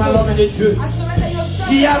estime à l'homme de Dieu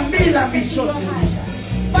qui a mis la mission sur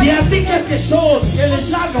lui, qui a mis quelque chose que les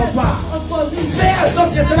gens n'ont pas. Fais en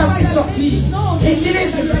sorte que cela puisse sortir.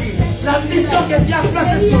 Utilise-lui la mission que Dieu a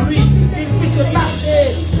placée sur lui, qu'il puisse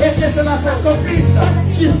marcher et que cela s'accomplisse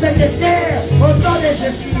sur cette terre. Au nom de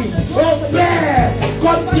Jésus, au Père,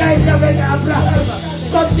 comme tu as été avec Abraham,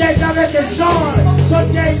 comme tu as été avec Jean,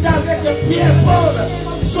 comme tu as été avec Pierre, Paul.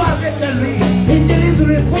 Sois avec lui,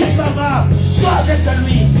 utilise-lui puissamment, sois avec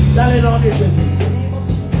lui dans le nom de Jésus.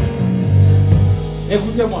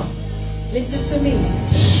 Écoutez-moi. Listen to me.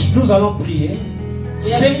 Nous allons prier.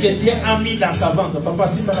 Ce que Dieu a mis dans sa ventre. Papa,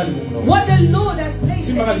 si what the Lord has placed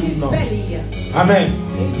in his belly. Amen.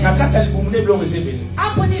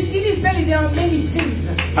 Up in his belly there are many things.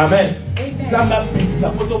 Amen. Amen. May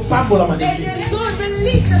the Lord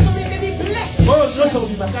release us so we may be blessed.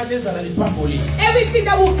 Everything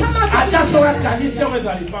that will come out of this,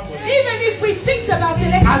 even if we think about it,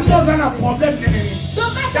 let's no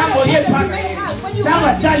matter what you may have, when you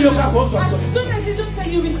as soon as it looks like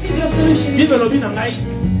you receive your solution,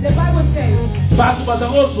 the Bible says,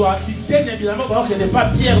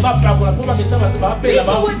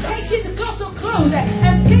 people will take in the cloth of clothes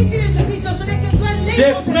and place it into pieces so they can go and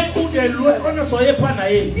lay on the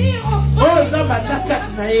near or far.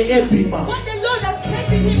 What the Lord has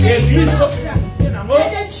placed in him is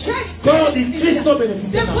and the church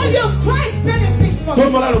benefits. The body of Christ benefits from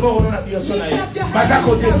it.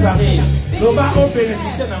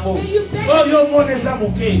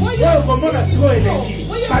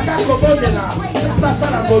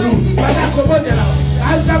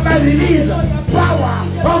 Power,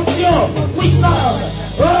 onction, puissance.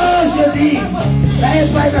 Oh Jésus,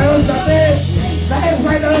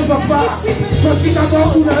 papa, continue à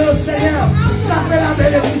voir où Seigneur, t'appelles la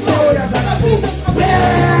bénédiction,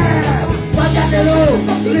 Père,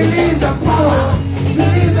 release the power,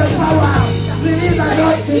 release the power, release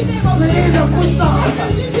anointing, release the puissance.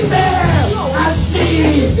 Père,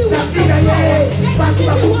 agis, la fille gagnée, partout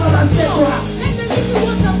la puissance dans cette toi.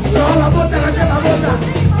 Dans la botte,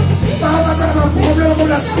 par un problème comme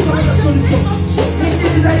la solution.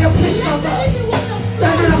 Utilise la puissance.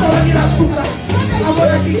 Dame la parole de la souffle. Amor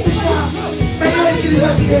aquí puissance. Meilleur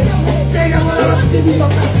utilisation. Tenga la solution,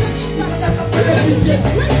 papa. Bénéficier.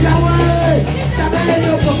 Yahweh. T'amènes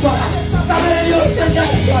au papa. T'amènes au Seigneur.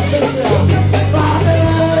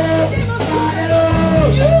 Amen.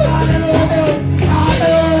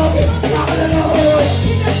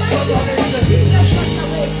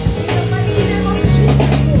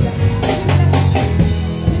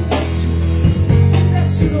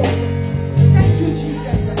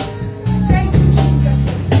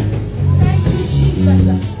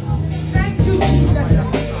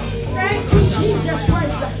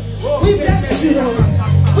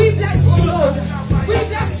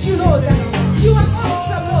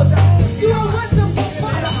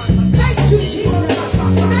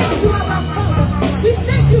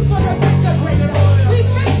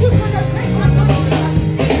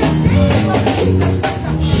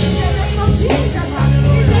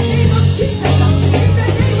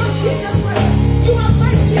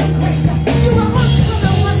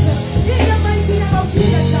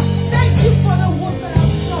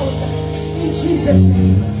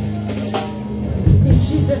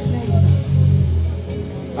 Jesus' name.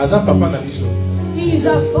 He is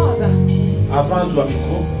our Father.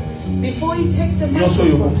 Before he takes the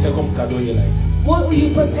microphone, what will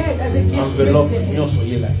you prepare as a gift to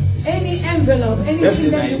him? Any envelope, anything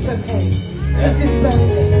that you prepare. It's his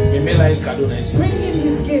birthday. Bring him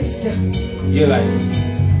his gift.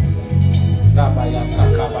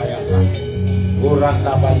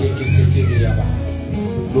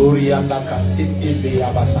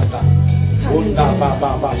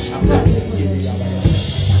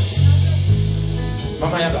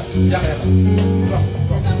 Mama yaga,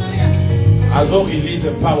 Azo release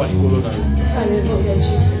the power in Corona. Hallelujah,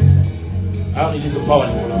 Jesus. I release the power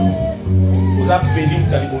in Corona. Vous appelez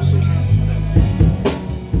Taliboso.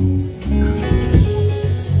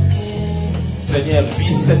 Seigneur,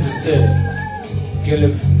 vis cette sœur,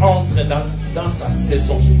 qu'elle entre dans sa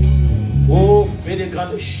saison. Oh, fais de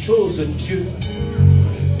grandes choses, Dieu.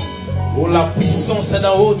 Oh, la puissance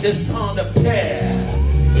d'en haut descend, Père.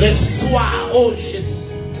 Reçois, oh Jésus.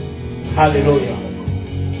 Alléluia.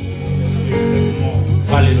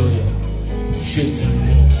 Alléluia. Jésus.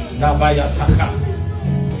 Nabaya Saka.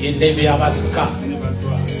 Inebia Basaka.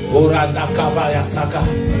 Oranda Kabaya Saka.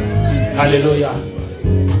 Alléluia.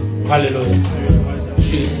 Alléluia.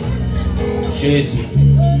 Jésus. Jésus.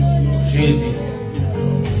 Jésus.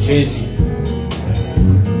 Jésus.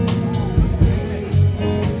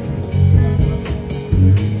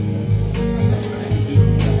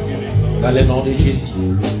 Dans le nom de Jésus.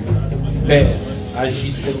 Père,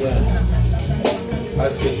 agis Seigneur.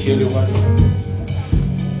 Parce que tu es le roi.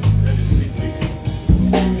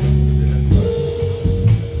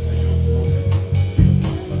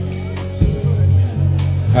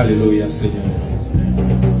 Alléluia Seigneur.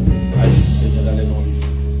 Agis Seigneur dans le nom de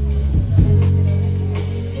Jésus.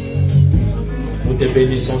 Nous te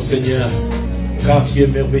bénissons Seigneur. Car tu es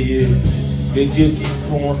merveilleux. Les dieux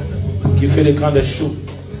qui fait les grandes choses.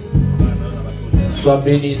 Sois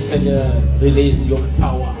béni, Seigneur. Release your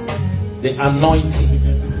power. The anointing.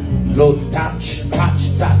 Lord, touch.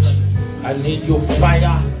 I need your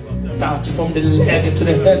fire. Touch from the leg to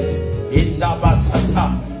the head. In the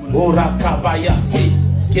basata. Ora kabayasi.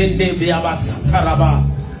 Kende biabasataraba.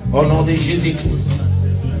 Au nom de Jésus-Christ.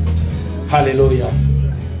 Alléluia.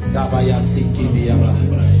 Dabayasi kibiaba.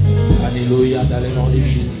 Alléluia. Dans le nom de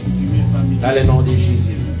Jésus. Dans le nom de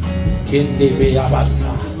Jésus. Kende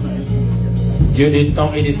biabasa. Dieu des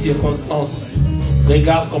temps et des circonstances.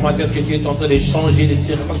 Regarde comment est-ce que tu es en train de changer les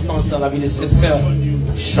circonstances dans la vie de cette sœur.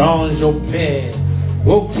 Change au Père.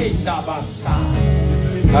 Ok, Nabasa.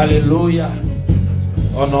 Alléluia.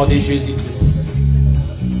 Au nom de Jésus-Christ.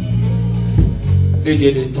 Le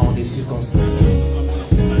Dieu des temps et des circonstances.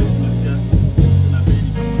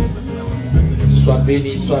 Sois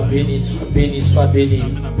béni, sois béni, sois béni, sois béni.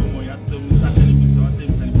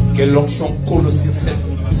 Que l'onction coule sur cette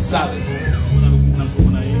salle.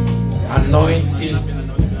 Anointing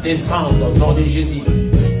descend au nom de Jésus.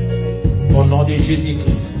 Au nom de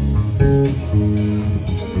Jésus-Christ.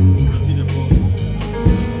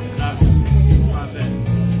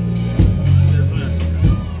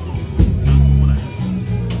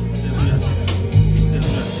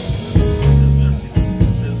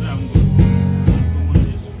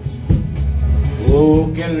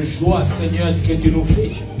 Oh, quelle joie, Seigneur, que tu nous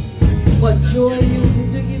fais. What joy you will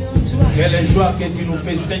be doing unto us. Quelle joie que tu nous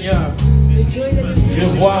fais, Seigneur. Je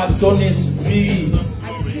vois ton esprit.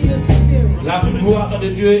 La gloire de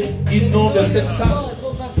Dieu inonde cette salle.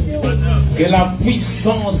 Que la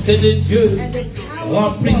puissance de Dieu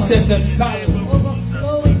remplisse cette salle.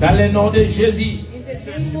 Dans le nom de Jésus.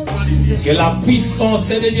 Que la puissance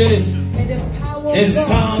de Dieu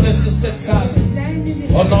descende sur cette salle.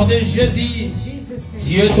 Au nom de Jésus.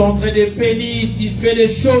 Tu es en train de bénir. Tu fais des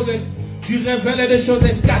choses. Tu révèles des choses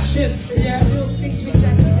cachées, Seigneur.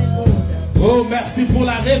 Oh, merci pour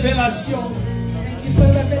la révélation.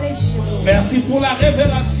 Merci pour la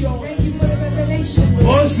révélation.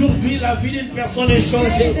 Aujourd'hui, la vie d'une personne est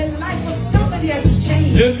changée.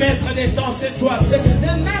 Le maître des temps, c'est toi,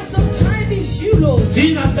 Seigneur.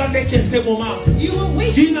 Tu n'attendais que ce moment.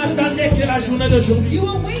 Tu n'attendais que la journée d'aujourd'hui.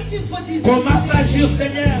 Commence à agir,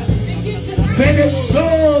 Seigneur. Fais des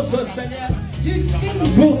choses, Seigneur.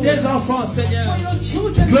 Pour tes enfants, Seigneur.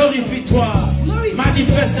 Glorifie-toi.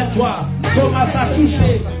 Manifeste-toi. Commence à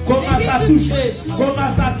toucher. Commence à toucher.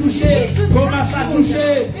 Commence à toucher. Commence à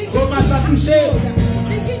toucher. Commence à toucher.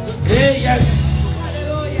 Et yes.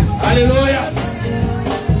 Alléluia.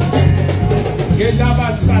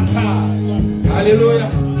 Alléluia.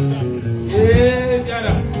 Et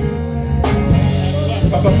Gada.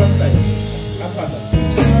 Papa Fansai. Afada.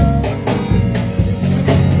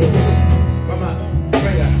 Maman.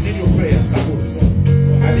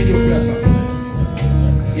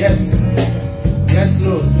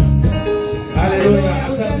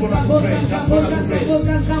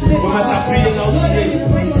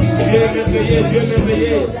 merveilleux, Dieu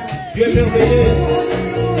merveilleux, Dieu merveilleux.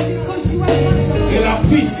 Que la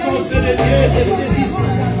puissance de Dieu te saisisse.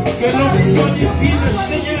 Que l'onction divine,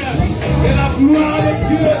 Seigneur, que la gloire de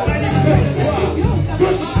Dieu manifeste toi.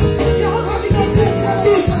 Touche, touche,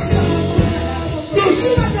 touche,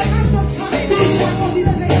 touche.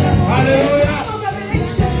 Alléluia.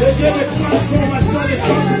 Le Dieu de transformation, de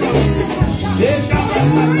changement.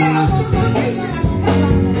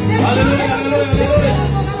 Alléluia, alléluia, alléluia.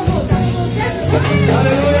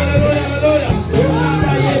 Alléluia, alléluia, alléluia.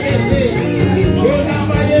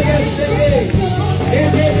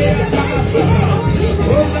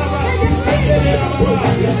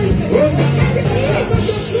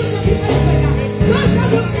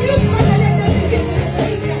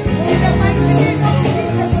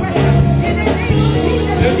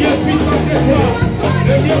 Le Dieu puissant c'est toi.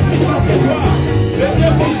 Le Dieu puissant c'est toi. Le Dieu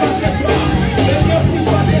puissant c'est toi. Le Dieu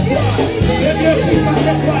puissant c'est toi. Le Dieu puissant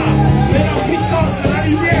c'est toi. Et la puissance, la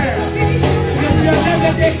lumière. Le Dieu lève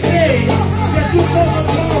le décret. C'est tout chose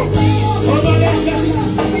de bon. On va les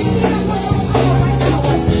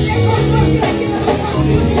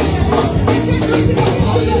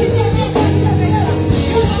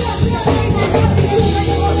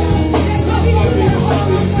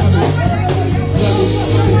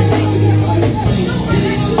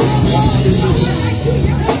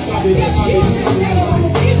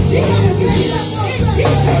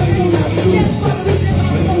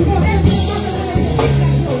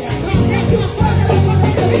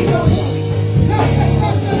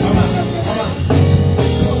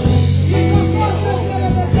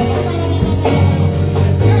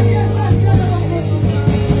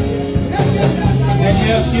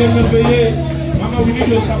Seigneur, tu es merveilleux. Maman, oui,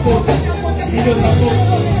 de sa faute. Oui, de sa faute.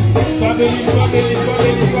 Sois béni, sois béni, sois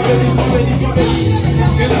béni, sois béni, sois béni, sois béni.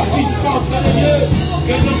 Que la puissance de Dieu,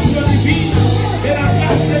 que l'onction divine, que la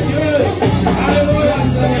grâce de Dieu. Alléluia,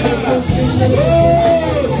 Seigneur. Oh,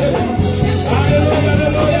 Jésus. Alléluia,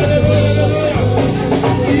 alléluia, alléluia, alléluia.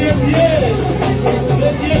 Tu es bien. Le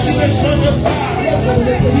Dieu qui ne change pas. Tu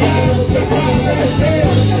as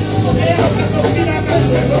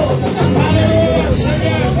alléluia,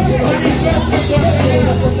 Seigneur. Manifeste-toi,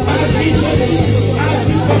 Seigneur. Agis,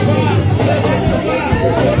 agis, papa.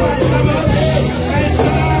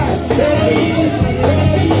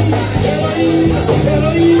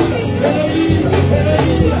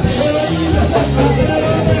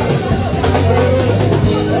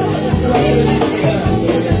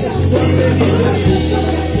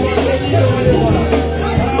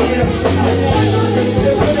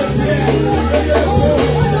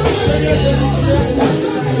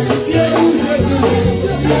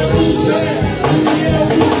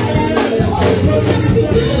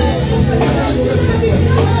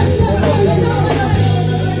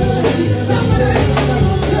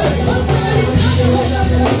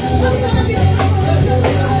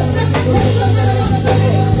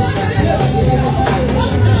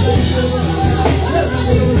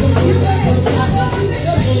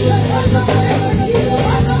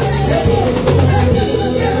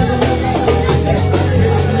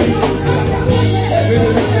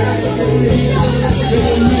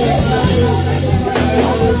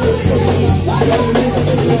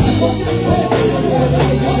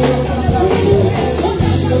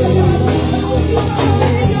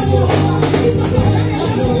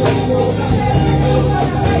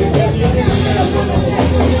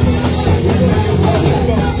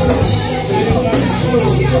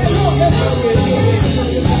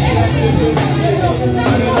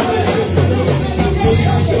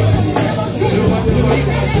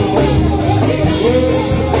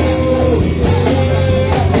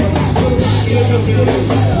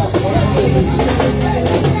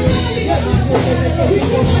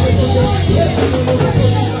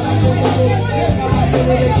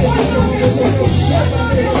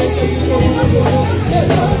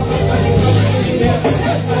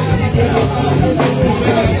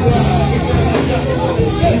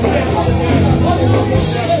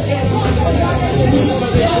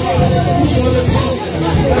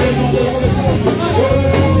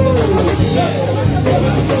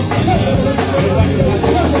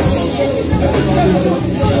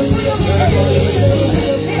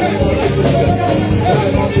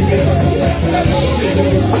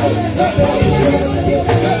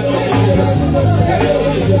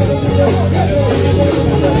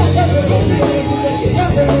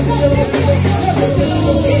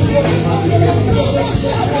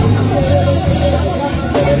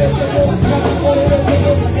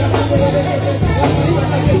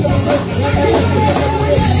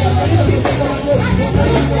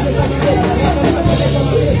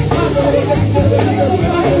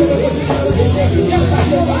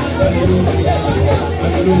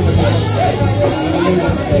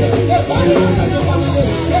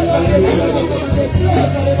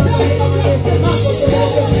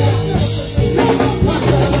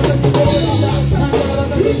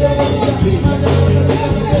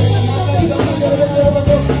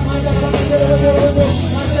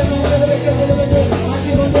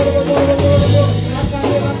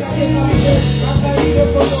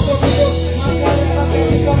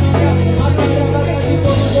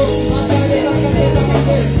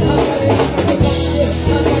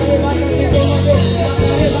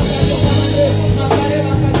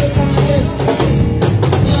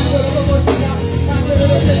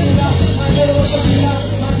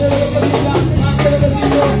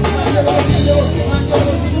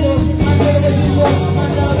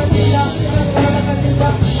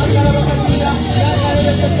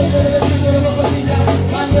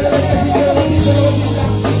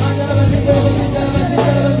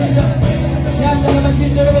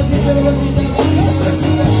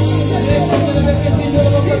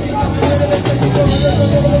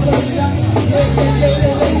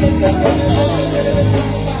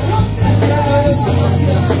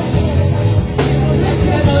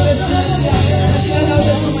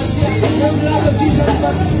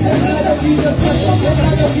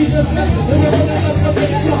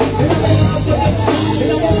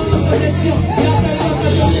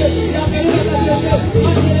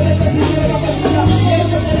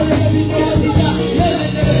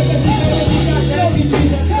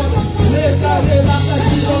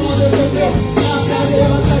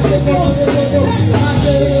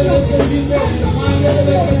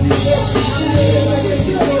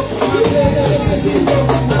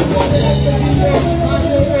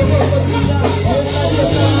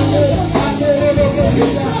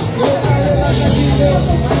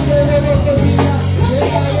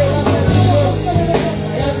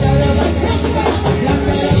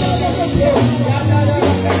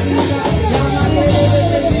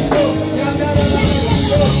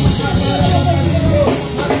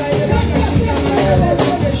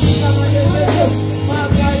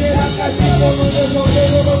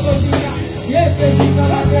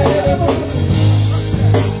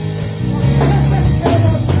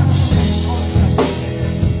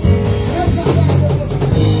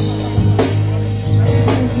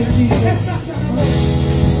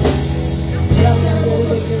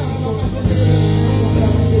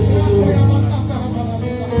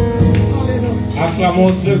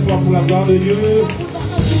 Acclamons très fort pour la gloire de Dieu.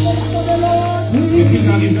 Je suis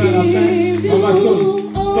arrivé à la fin. Maman,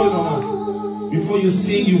 sorry, Mama. Before you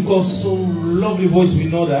sing, you've got so lovely voice, we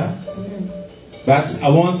know that. But I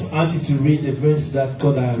want Auntie to read the verse that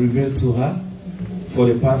God had revealed to her for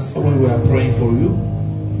the pastor when we were praying for you.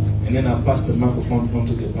 And then I'll pass the microphone on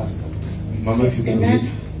to the pastor. Mama, if you can read.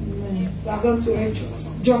 We are going to read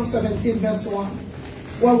John 17, verse 1.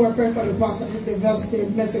 While we're praying for the pastor, this is the verse the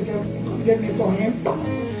messenger gave me for him.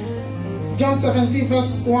 John 17,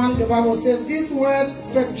 verse 1, the Bible says, "These words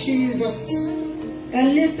spake Jesus,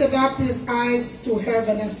 and lifted up his eyes to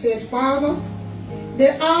heaven and said, Father,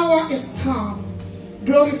 the hour is come.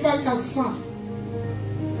 Glorify thy Son,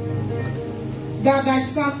 that thy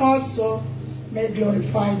Son also may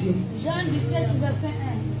glorify thee." Jean 17, verset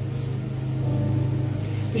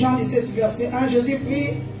 1. Jean 17, verset 1. Jésus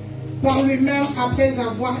prit par lui-même après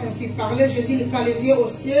avoir ainsi parlé. Jésus leva les yeux au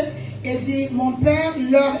ciel et dit, mon Père,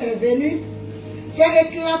 l'heure est venue. Fais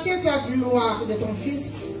éclater ta gloire de ton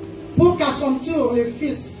Fils, pour qu'à son tour le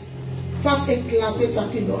Fils fasse éclater ta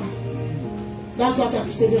gloire. That's what I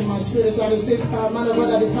received in my spirit. I received, man of God,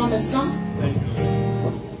 that the time has come.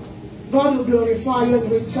 God will glorify you in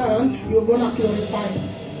return. You're going to glorify him.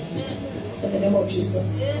 In the name of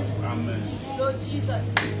Jesus. Amen. Lord Jesus.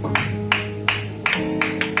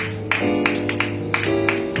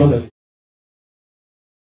 Father.